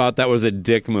that he thought that was a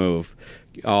dick move,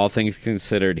 all things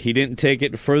considered. He didn't take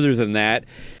it further than that.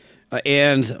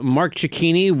 And Mark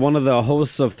Cicchini, one of the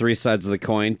hosts of Three Sides of the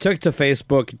Coin, took to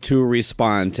Facebook to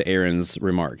respond to Aaron's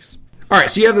remarks. All right,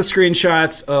 so you have the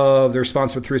screenshots of the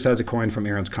response for Three Sides of the Coin from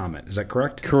Aaron's comment. Is that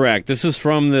correct? Correct. This is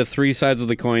from the Three Sides of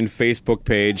the Coin Facebook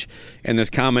page, and this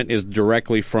comment is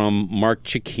directly from Mark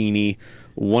Cicchini,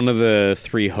 one of the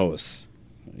three hosts.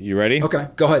 You ready? Okay,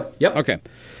 go ahead. Yep. Okay.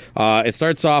 It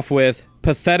starts off with,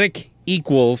 pathetic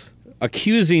equals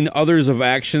accusing others of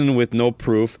action with no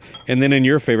proof, and then in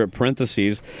your favorite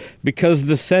parentheses, because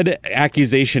the said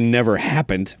accusation never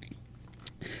happened.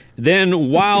 Then,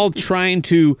 while trying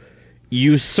to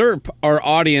usurp our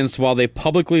audience while they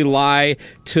publicly lie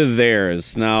to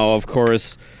theirs. Now, of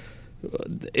course,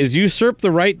 is usurp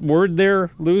the right word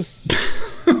there, Luce?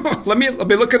 Let me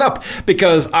look it up,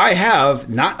 because I have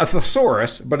not a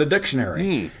thesaurus but a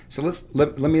dictionary. So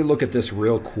let me look at this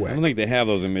real quick. I don't think they have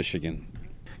those in Michigan.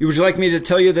 Would you like me to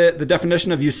tell you the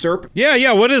definition of usurp?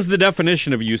 Yeah. What is the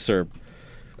definition of usurp?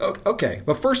 Okay,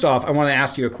 but first off, I want to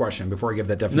ask you a question before I give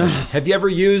that definition. Have you ever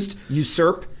used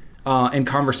usurp in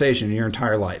conversation in your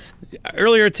entire life?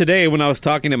 Earlier today, when I was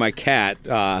talking to my cat,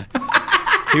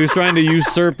 he was trying to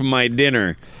usurp my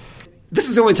dinner. This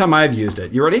is the only time I've used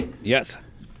it. You ready? Yes.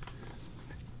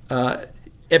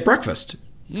 At breakfast.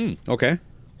 Okay.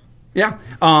 Yeah.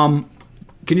 Can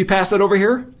you pass that over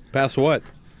here? Pass what?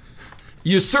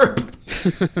 Usurp.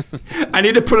 I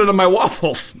need to put it on my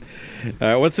waffles. All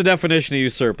right, what's the definition of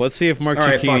usurp? Let's see if Mark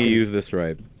Cicchini used this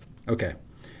right. Okay.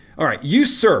 All right,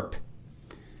 usurp.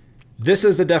 This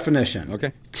is the definition.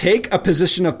 Okay. Take a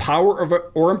position of power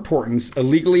or importance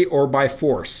illegally or by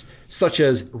force, such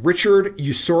as Richard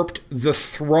usurped the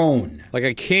throne. Like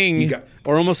a king,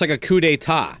 or almost like a coup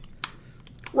d'etat.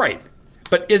 Right.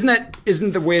 But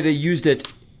isn't the way they used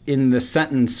it in the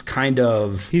sentence kind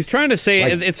of... He's trying to say,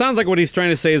 like, it sounds like what he's trying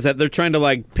to say is that they're trying to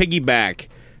like piggyback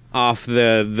off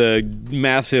the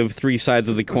massive Three Sides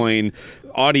of the Coin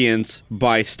audience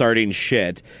by starting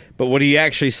shit. But what he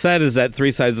actually said is that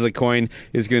Three Sides of the Coin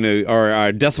is going to,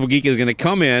 or Decibel Geek is going to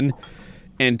come in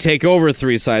and take over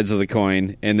Three Sides of the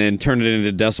Coin and then turn it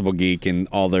into Decibel Geek and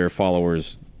all their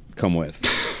followers come with.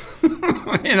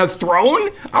 In a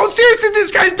throne? How seriously do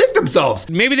these guys take themselves?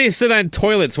 Maybe they sit on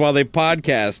toilets while they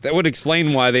podcast. That would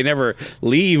explain why they never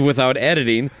leave without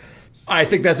editing. I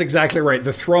think that's exactly right.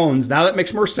 The thrones, now that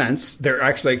makes more sense. They're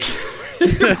actually...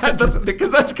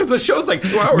 because the show's like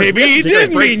 2 hours. Maybe he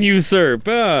did mean usurp.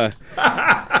 Sinzak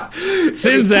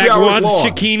wants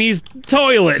Cicchini's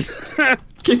toilet.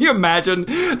 Can you imagine?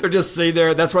 They're just sitting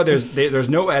there. That's why there's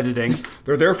no editing.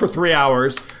 They're there for 3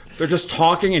 hours. They're just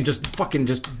talking and just fucking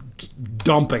just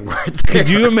dumping right there. Could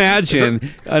you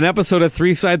imagine an episode of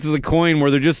Three Sides of the Coin where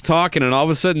they're just talking and all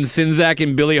of a sudden Sinzak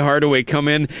and Billy Hardaway come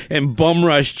in and bum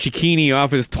rush Cicchini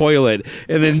off his toilet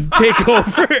and then take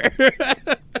over?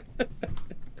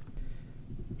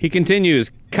 He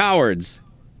continues, cowards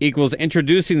equals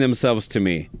introducing themselves to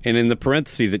me, and in the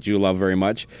parentheses that you love very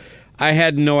much, I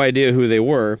had no idea who they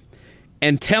were,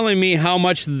 and telling me how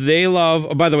much they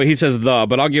love, by the way, he says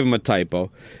but I'll give him a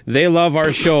typo, they love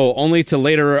our show only to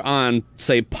later on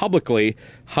say publicly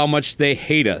how much they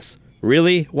hate us.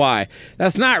 Really? Why?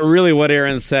 That's not really what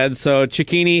Aaron said, so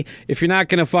Cicchini, if you're not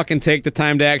going to fucking take the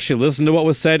time to actually listen to what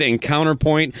was said and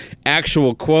counterpoint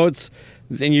actual quotes,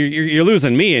 then you're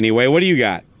losing me anyway. What do you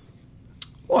got?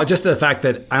 Well, just the fact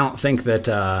that I don't think that...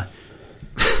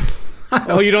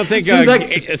 Oh, you don't think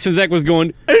Sinzak was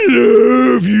going, I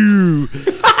love you?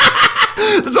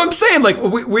 That's what I'm saying. Like,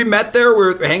 we met there. We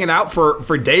were hanging out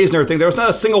for days and everything. There was not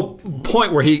a single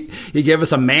point where he gave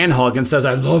us a man hug and says,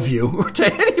 I love you,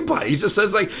 to anybody. He just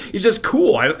says, like, he's just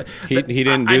cool. He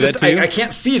didn't do that to you? I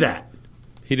can't see that.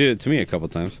 He did it to me a couple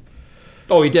times.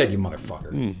 Oh, he did, you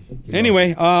motherfucker.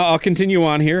 Anyway, I'll continue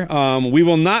on here. We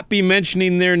will not be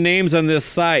mentioning their names on this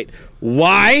site.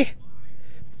 Why?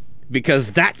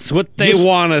 because that's what they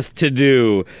want us to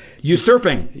do.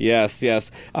 Usurping. Yes.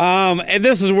 And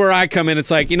this is where I come in.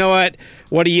 It's like, you know what?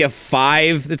 What are you,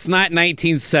 5? It's not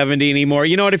 1970 anymore.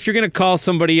 You know what? If you're going to call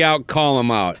somebody out, call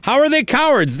them out. How are they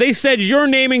cowards? They said your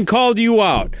name and called you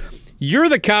out. You're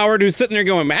the coward who's sitting there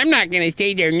going, I'm not going to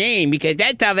say their name because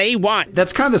that's how they want.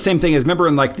 That's kind of the same thing as, remember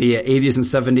in like the 80s and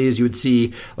 70s, you would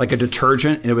see like a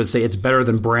detergent and it would say it's better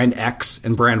than brand X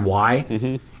and brand Y.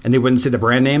 Mm-hmm. And they wouldn't say the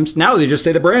brand names. Now they just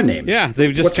say the brand names. Yeah,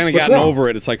 they've just kind of gotten over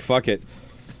it. It's like, fuck it.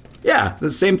 Yeah, the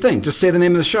same thing. Just say the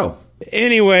name of the show.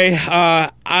 Anyway,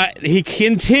 he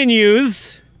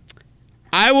continues...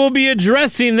 I will be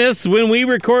addressing this when we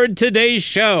record today's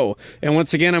show. And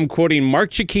once again, I'm quoting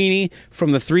Mark Cicchini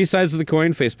from the Three Sides of the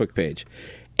Coin Facebook page.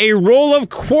 A roll of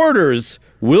quarters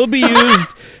will be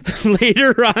used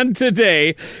later on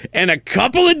today, and a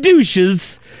couple of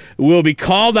douches will be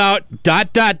called out, ...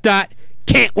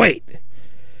 Can't wait.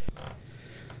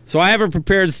 So I have a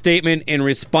prepared statement in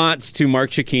response to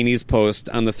Mark Cicchini's post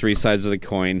on the Three Sides of the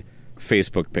Coin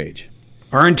Facebook page.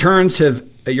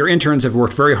 Your interns have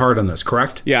worked very hard on this,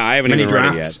 correct? Yeah, I haven't even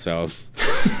read it yet, so.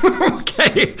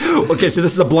 Okay, so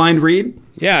this is a blind read?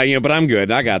 Yeah, but I'm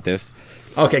good. I got this.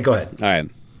 Okay, go ahead. All right.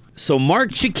 So Mark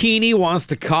Cicchini wants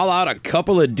to call out a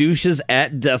couple of douches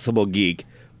at Decibel Geek,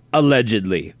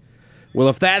 allegedly. Well,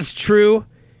 if that's true,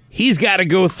 he's got to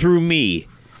go through me,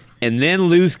 and then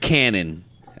loose cannon.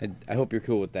 I hope you're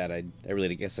cool with that. I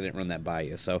really guess I didn't run that by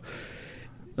you, so.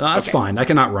 That's fine. I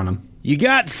cannot run them. You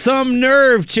got some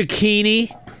nerve,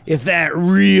 Cicchini, if that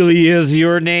really is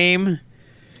your name.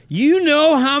 You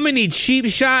know how many cheap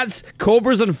shots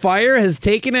Cobras on Fire has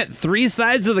taken at Three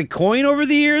Sides of the Coin over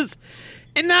the years?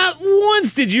 And not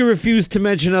once did you refuse to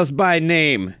mention us by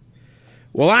name.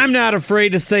 Well, I'm not afraid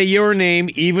to say your name,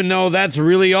 even though that's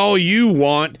really all you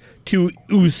want, to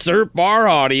usurp our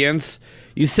audience.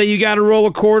 You say you got a roll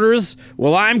of quarters?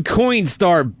 Well, I'm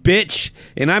Coinstar, bitch,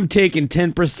 and I'm taking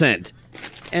 10%.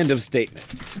 End of statement.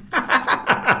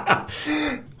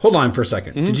 Hold on for a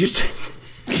second. Mm-hmm.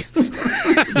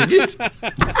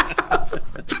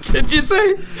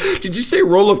 Did you say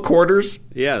roll of quarters?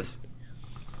 Yes.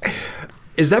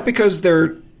 Is that because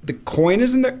the coin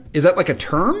is in there? Is that like a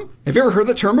term? Have you ever heard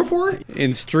that term before?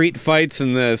 In street fights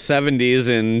in the 70s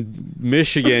in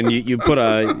Michigan, you put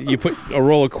a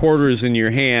roll of quarters in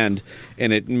your hand,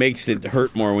 and it makes it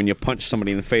hurt more when you punch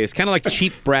somebody in the face. Kind of like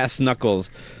cheap brass knuckles.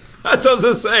 That's what I was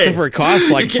going to say. Except for it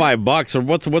costs like $5. Or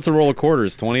what's a roll of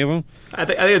quarters? 20 of them? I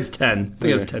think it's 10. I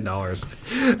think it's $10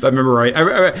 if I remember right.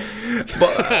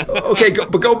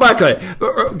 But go back on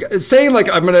it. Saying like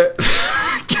I'm gonna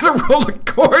get a roll of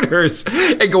quarters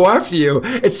and go after you.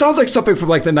 It sounds like something from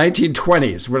like the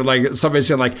 1920s, where like somebody's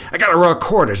saying like, "I got a roll of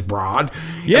quarters, broad."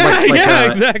 Yeah,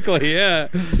 exactly. Yeah.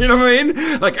 You know what I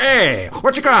mean? Like, hey,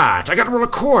 what you got? I got a roll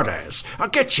of quarters. I'll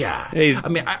get you. Hey,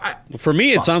 for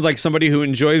me, it sounds like somebody who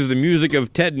enjoys the music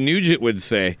of Ted Nugent would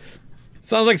say.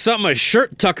 Sounds like something a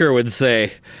shirt tucker would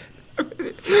say.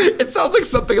 It sounds like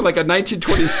something like a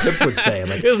 1920s pimp would say.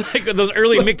 Like, it was like those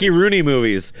early Mickey Rooney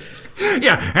movies.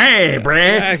 Yeah. Hey,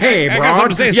 Brad. Hey, I broad. got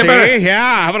something to say.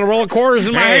 Yeah, having a roll of quarters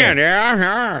in my hand.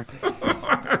 Yeah.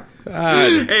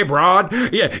 Hey, broad.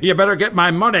 Yeah, you better get my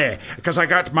money because I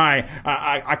got my.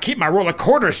 I keep my roll of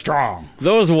quarters strong.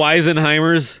 Those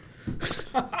Weisenheimers.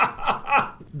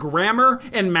 Grammar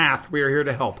and math, we are here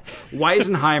to help.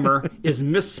 Weisenheimer is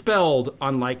misspelled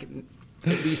on like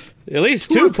at least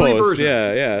two posts. Versions.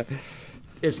 Yeah.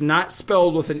 It's not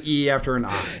spelled with an E after an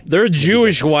I. They're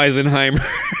Jewish Weisenheimers.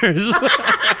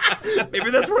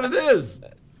 Maybe that's what it is.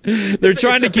 They're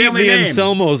trying to keep the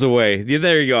Anselmos away. Yeah,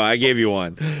 there you go. I gave you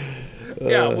one.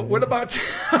 Yeah. What about...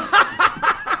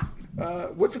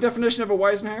 what's the definition of a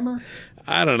Weisenheimer?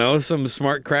 I don't know. Some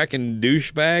smart cracking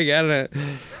douchebag. I don't know.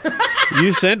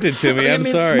 You sent it to me. I'm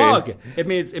sorry. Smug. It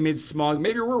means smug.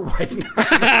 Maybe we're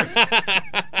Weisenheimers.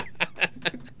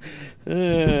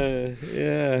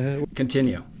 Yeah.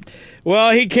 Continue.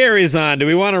 Well, he carries on. Do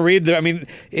we want to read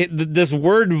this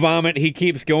word vomit he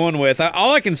keeps going with?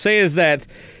 All I can say is that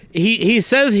he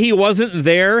says he wasn't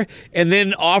there and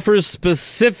then offers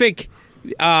specific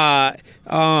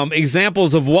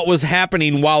examples of what was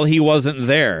happening while he wasn't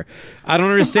there. I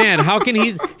don't understand. How can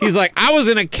he's like, I was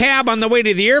in a cab on the way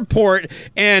to the airport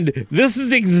and this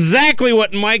is exactly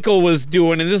what Michael was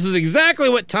doing and this is exactly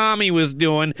what Tommy was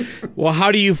doing. Well,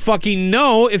 how do you fucking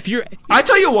know if you're... I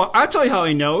tell you how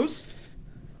he knows.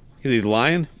 He's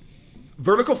lying?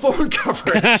 vertical phone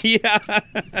coverage. Yeah.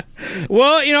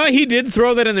 Well, he did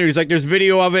throw that in there. He's like, there's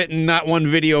video of it, and not one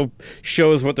video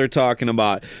shows what they're talking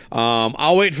about.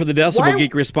 I'll wait for the Decibel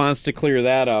Geek response to clear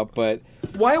that up, but...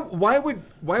 Why would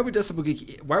Decibel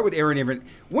Geek? Why would Aaron even?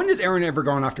 When has Aaron ever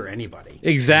gone after anybody?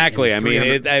 Exactly. I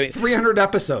mean, 300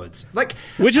 episodes,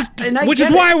 which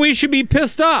is why we should be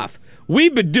pissed off.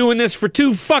 We've been doing this for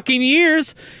 2 fucking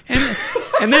years,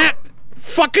 and that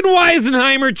fucking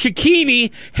Weisenheimer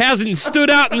Cicchini hasn't stood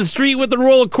out in the street with the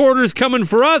roll of quarters coming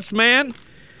for us, man.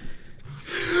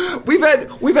 We've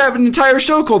had an entire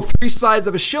show called 3 Sides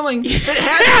of a Shilling that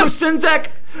had Chris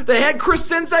Czynszak. That had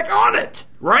Chris Czynszak on it,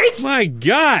 right? My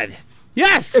God.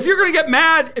 Yes. If you're gonna get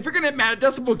mad at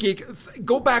Decibel Geek,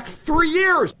 go back 3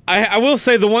 years. I will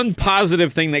say the one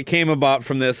positive thing that came about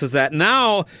from this is that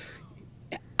now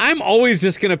I'm always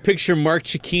just gonna picture Mark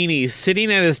Cicchini sitting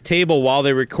at his table while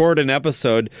they record an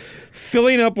episode,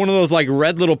 filling up one of those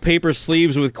red little paper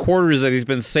sleeves with quarters that he's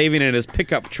been saving in his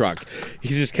pickup truck.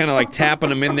 He's just kind of tapping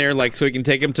them in there so he can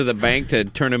take them to the bank to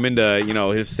turn them into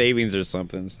his savings or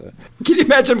something. So. Can you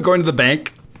imagine him going to the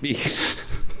bank?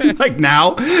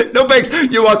 Now? No banks.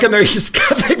 You walk in there, he's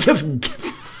got this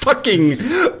fucking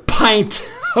pint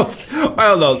of, I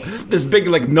don't know, this big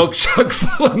milk jug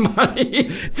full of money.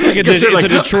 It's a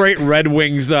Detroit Red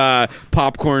Wings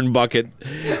popcorn bucket.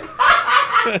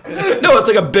 No, it's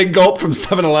a big gulp from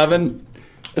 7-Eleven.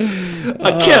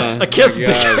 A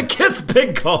kiss,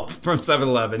 big gulp from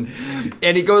 7-Eleven.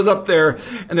 And he goes up there,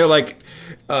 and they're like,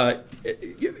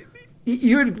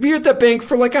 you'd be at the bank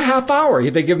for a half hour.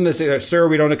 They give him this, sir,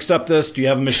 we don't accept this. Do you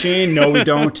have a machine? No, we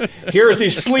don't. Here's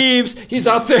these sleeves. He's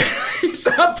out there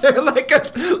like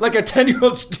a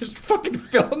 10-year-old just fucking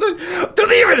filling it. Do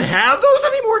they even have those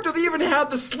anymore? Do they even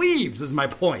have the sleeves, is my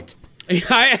point.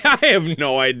 I have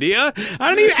no idea.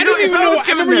 I don't even know. I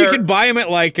remember you could buy them at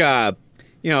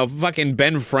fucking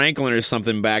Ben Franklin or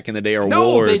something back in the day, or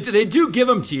Woolworths. No, they do give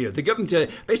them to you. They give them to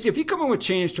basically. If you come in with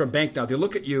change to a bank now, they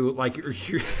look at you like you're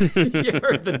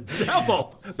the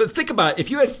devil. But think about it. If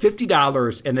you had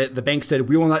 $50 and the bank said,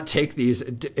 "We will not take these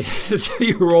until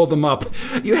you roll them up,"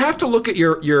 you have to look at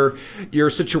your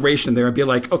situation there and be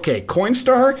like, "Okay,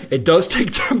 Coinstar, it does take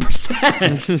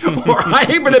 10%, or I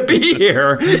ain't going to be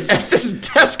here at this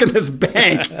desk in this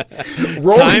bank."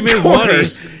 Time is money.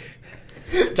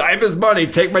 Time is money.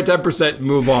 Take my 10% and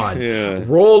move on. Yeah.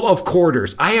 Roll of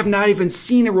quarters. I have not even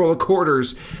seen a roll of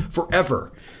quarters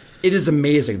forever. It is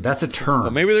amazing. That's a term.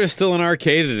 Well, maybe there's still an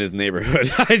arcade in his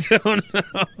neighborhood. I don't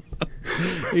know.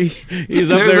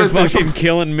 He's up there fucking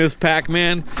killing Miss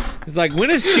Pac-Man. It's like, when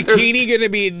is Cicchini going to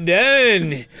be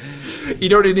done? You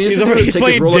know what he needs to do? He's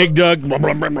playing Dig Dug.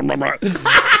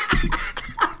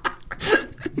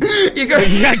 You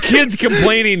got kids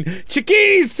complaining,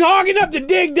 Cicchini's hogging up the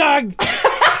Dig Dug.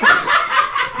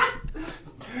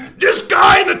 This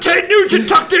guy in the Ted Nugent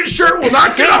tucked in shirt will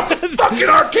not get off the fucking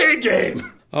arcade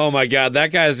game. Oh my God,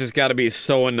 that guy's just got to be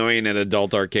so annoying at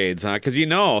adult arcades, huh? Because you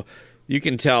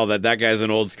can tell that guy's an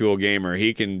old school gamer.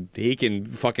 He can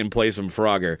fucking play some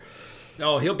Frogger.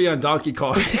 Oh, he'll be on Donkey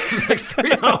Kong for the next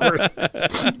 3 hours.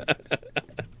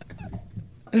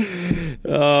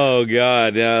 Oh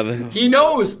God! Yeah, he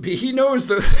knows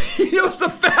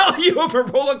the value of a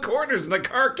roll of quarters in the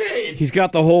arcade. He's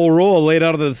got the whole roll laid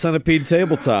out on the centipede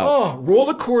tabletop. Oh, roll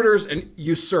of quarters and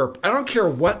usurp. I don't care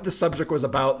what the subject was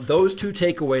about. Those 2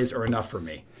 takeaways are enough for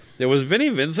me. There was Vinnie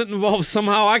Vincent involved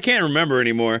somehow. I can't remember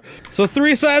anymore. So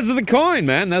 3 sides of the coin,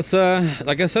 man. That's,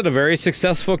 like I said, a very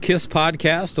successful KISS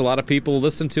podcast. A lot of people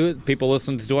listen to it. People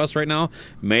listening to us right now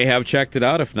may have checked it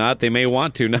out. If not, they may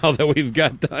want to now that we've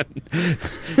got done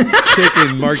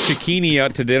taking Mark Cicchini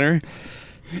out to dinner.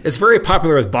 It's very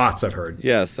popular with bots, I've heard.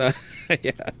 Yes.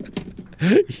 Yeah.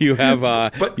 You have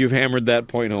you've hammered that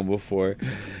point home before.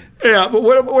 Yeah, but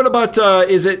what about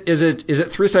is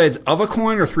it 3 sides of a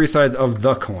coin or 3 sides of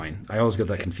the coin? I always get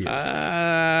that confused.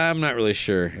 I'm not really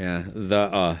sure.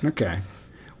 Yeah, Okay.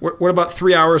 What about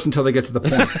 3 hours until they get to the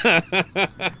point?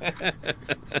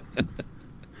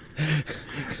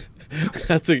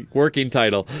 That's a working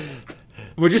title.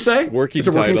 What'd you say? Working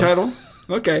title.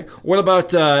 Okay. What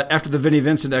about after the Vinnie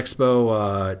Vincent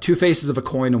Expo, 2 faces of a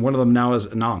coin, and one of them now is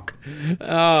an Ankh?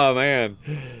 Oh, man.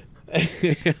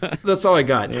 That's all I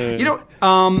got.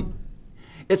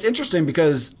 It's interesting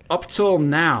because up till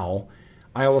now,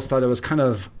 I always thought it was kind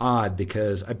of odd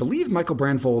because I believe Michael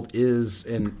Brandvold is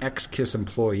an ex-KISS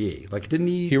employee. Didn't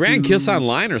he? He ran KISS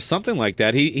Online or something like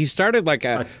that. He started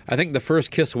I think the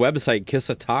first KISS website, KISS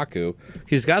Otaku.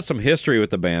 He's got some history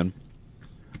with the band.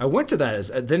 I went to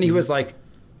that. Then he was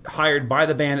hired by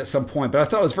the band at some point, but I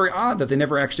thought it was very odd that they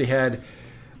never actually had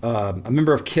a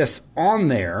member of KISS on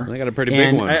there. They got a pretty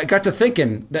big one. I got to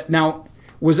thinking that now,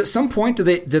 was at some point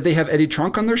did they have Eddie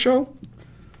Trunk on their show?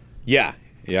 Yeah.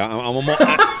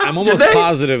 I'm almost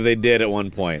positive they did at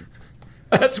one point.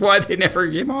 That's why they never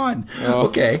came on. Oh.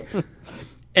 Okay.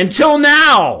 Until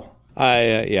now.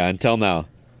 Until now.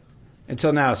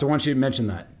 Until now. So why don't you mention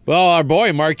that? Well, our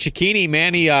boy Mark Cicchini,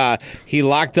 man, he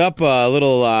locked up a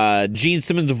little Gene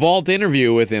Simmons vault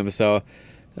interview with him. So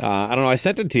I don't know. I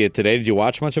sent it to you today. Did you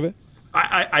watch much of it?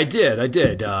 I did.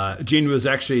 Gene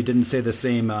didn't say the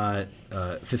same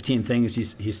 15 things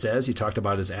he says. He talked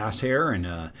about his ass hair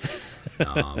and.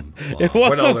 It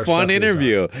was a fun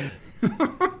interview.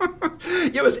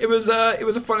 It was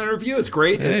a fun interview. It's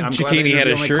great. Cicchini had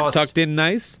his shirt tucked in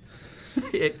nice.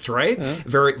 It's right,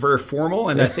 very very formal,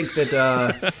 and I think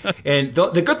that and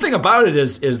the good thing about it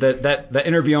is that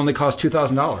interview only cost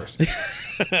 $2,000.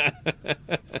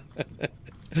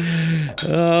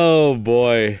 Oh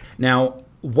boy! Now,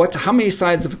 how many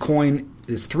sides of a coin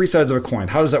is 3 sides of a coin?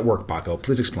 How does that work, Baco?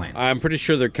 Please explain. I'm pretty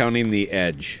sure they're counting the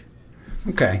edge.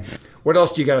 Okay. What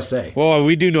else do you got to say? Well,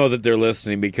 we do know that they're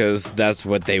listening because that's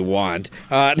what they want.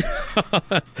 Yeah,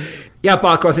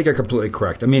 Baco, I think you're completely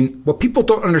correct. I mean, what people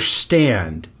don't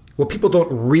understand, what people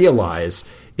don't realize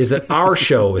is that our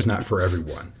show is not for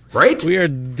everyone, right? We are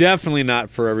definitely not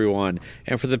for everyone.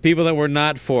 And for the people that we're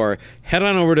not for, head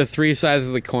on over to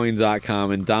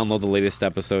 3sidesofthecoin.com and download the latest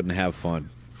episode and have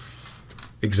fun.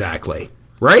 Exactly.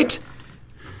 Right?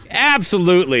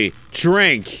 Absolutely.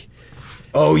 Drink.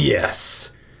 Oh, yes.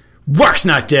 Rock's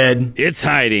not dead. It's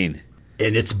hiding.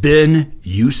 And it's been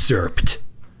usurped.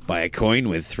 By a coin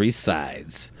with 3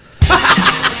 sides.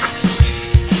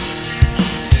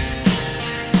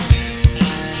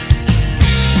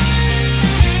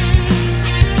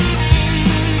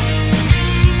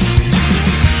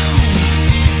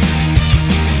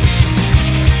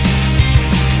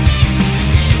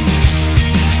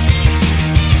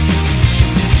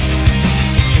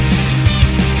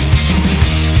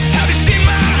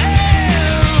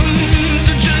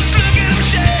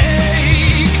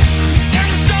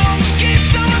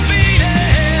 Keeps on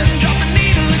repeating, drop the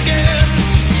needle again.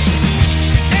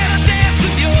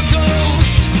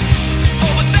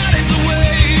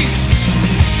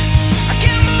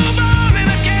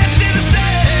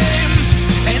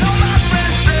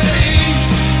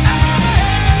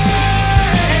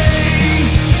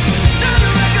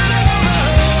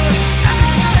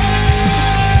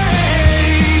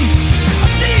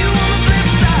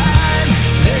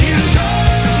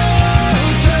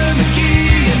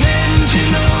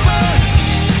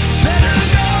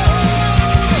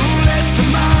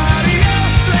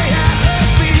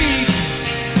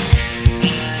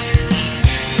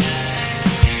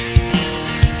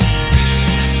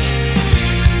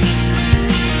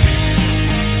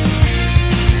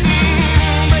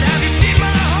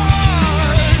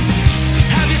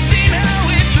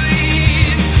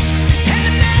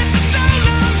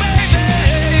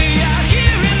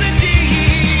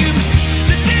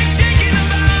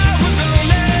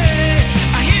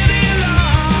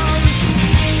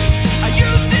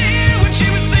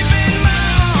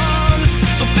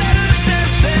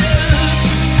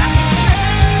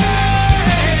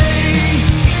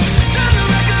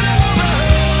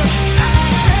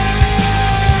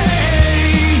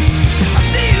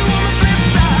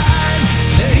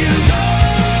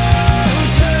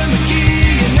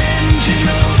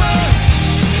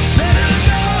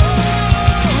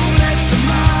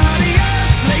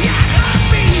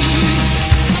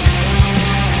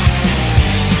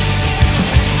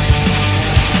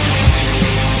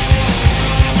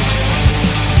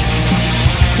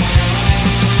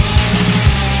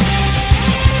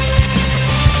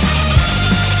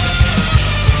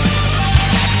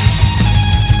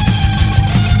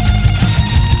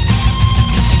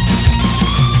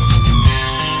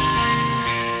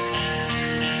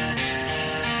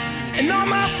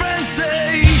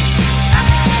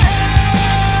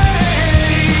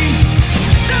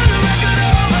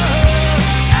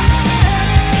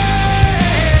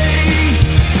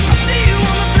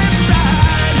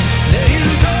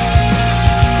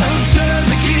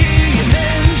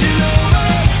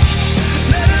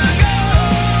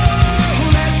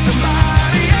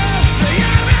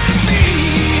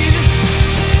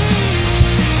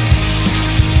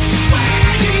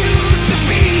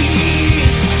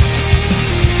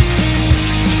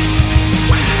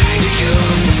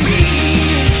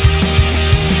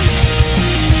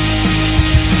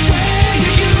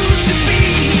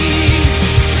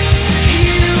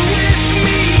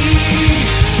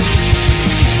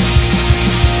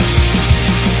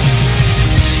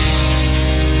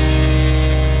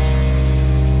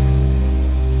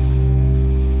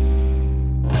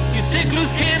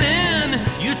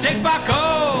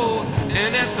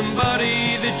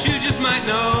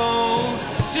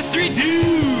 three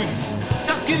dudes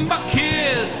talking about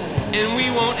Kiss, and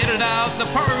we won't edit out the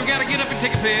part where we gotta get up and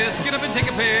take a piss. Get up and take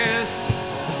a piss.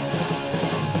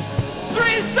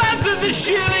 Three sides of the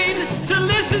shilling to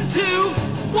listen to.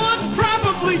 One's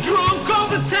probably drunk all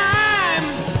the time.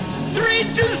 Three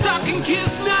dudes talking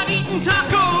Kiss, not eating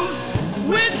tacos.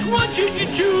 Which one should you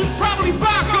choose? Probably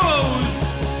Bacos.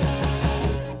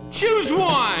 Choose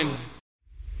one.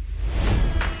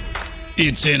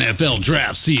 It's NFL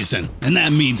draft season, and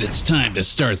that means it's time to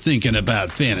start thinking about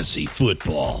fantasy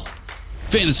football.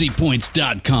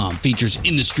 FantasyPoints.com features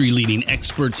industry-leading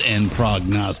experts and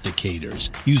prognosticators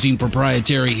using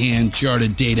proprietary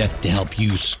hand-charted data to help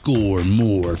you score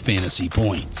more fantasy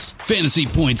points.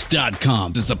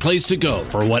 FantasyPoints.com is the place to go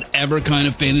for whatever kind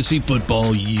of fantasy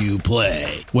football you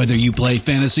play. Whether you play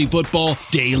fantasy football,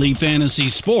 daily fantasy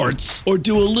sports, or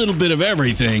do a little bit of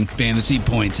everything, Fantasy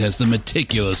Points has the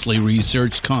meticulously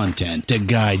researched content to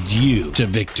guide you to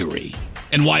victory.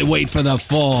 And why wait for the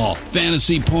fall?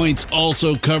 Fantasy Points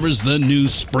also covers the new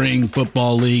spring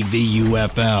football league, the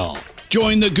UFL.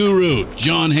 Join the guru,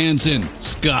 John Hansen,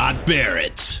 Scott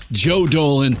Barrett, Joe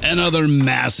Dolan, and other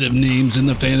massive names in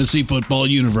the fantasy football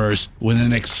universe with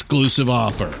an exclusive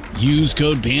offer. Use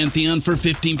code Pantheon for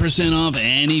 15% off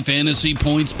any Fantasy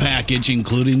Points package,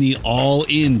 including the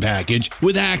all-in package,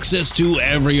 with access to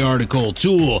every article,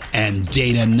 tool, and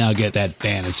data nugget that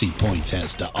Fantasy Points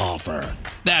has to offer.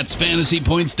 That's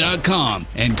FantasyPoints.com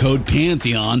and code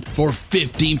Pantheon for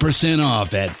 15%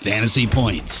 off at Fantasy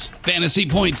Points.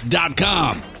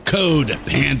 FantasyPoints.com, code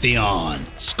Pantheon.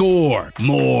 Score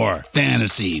more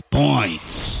fantasy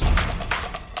points.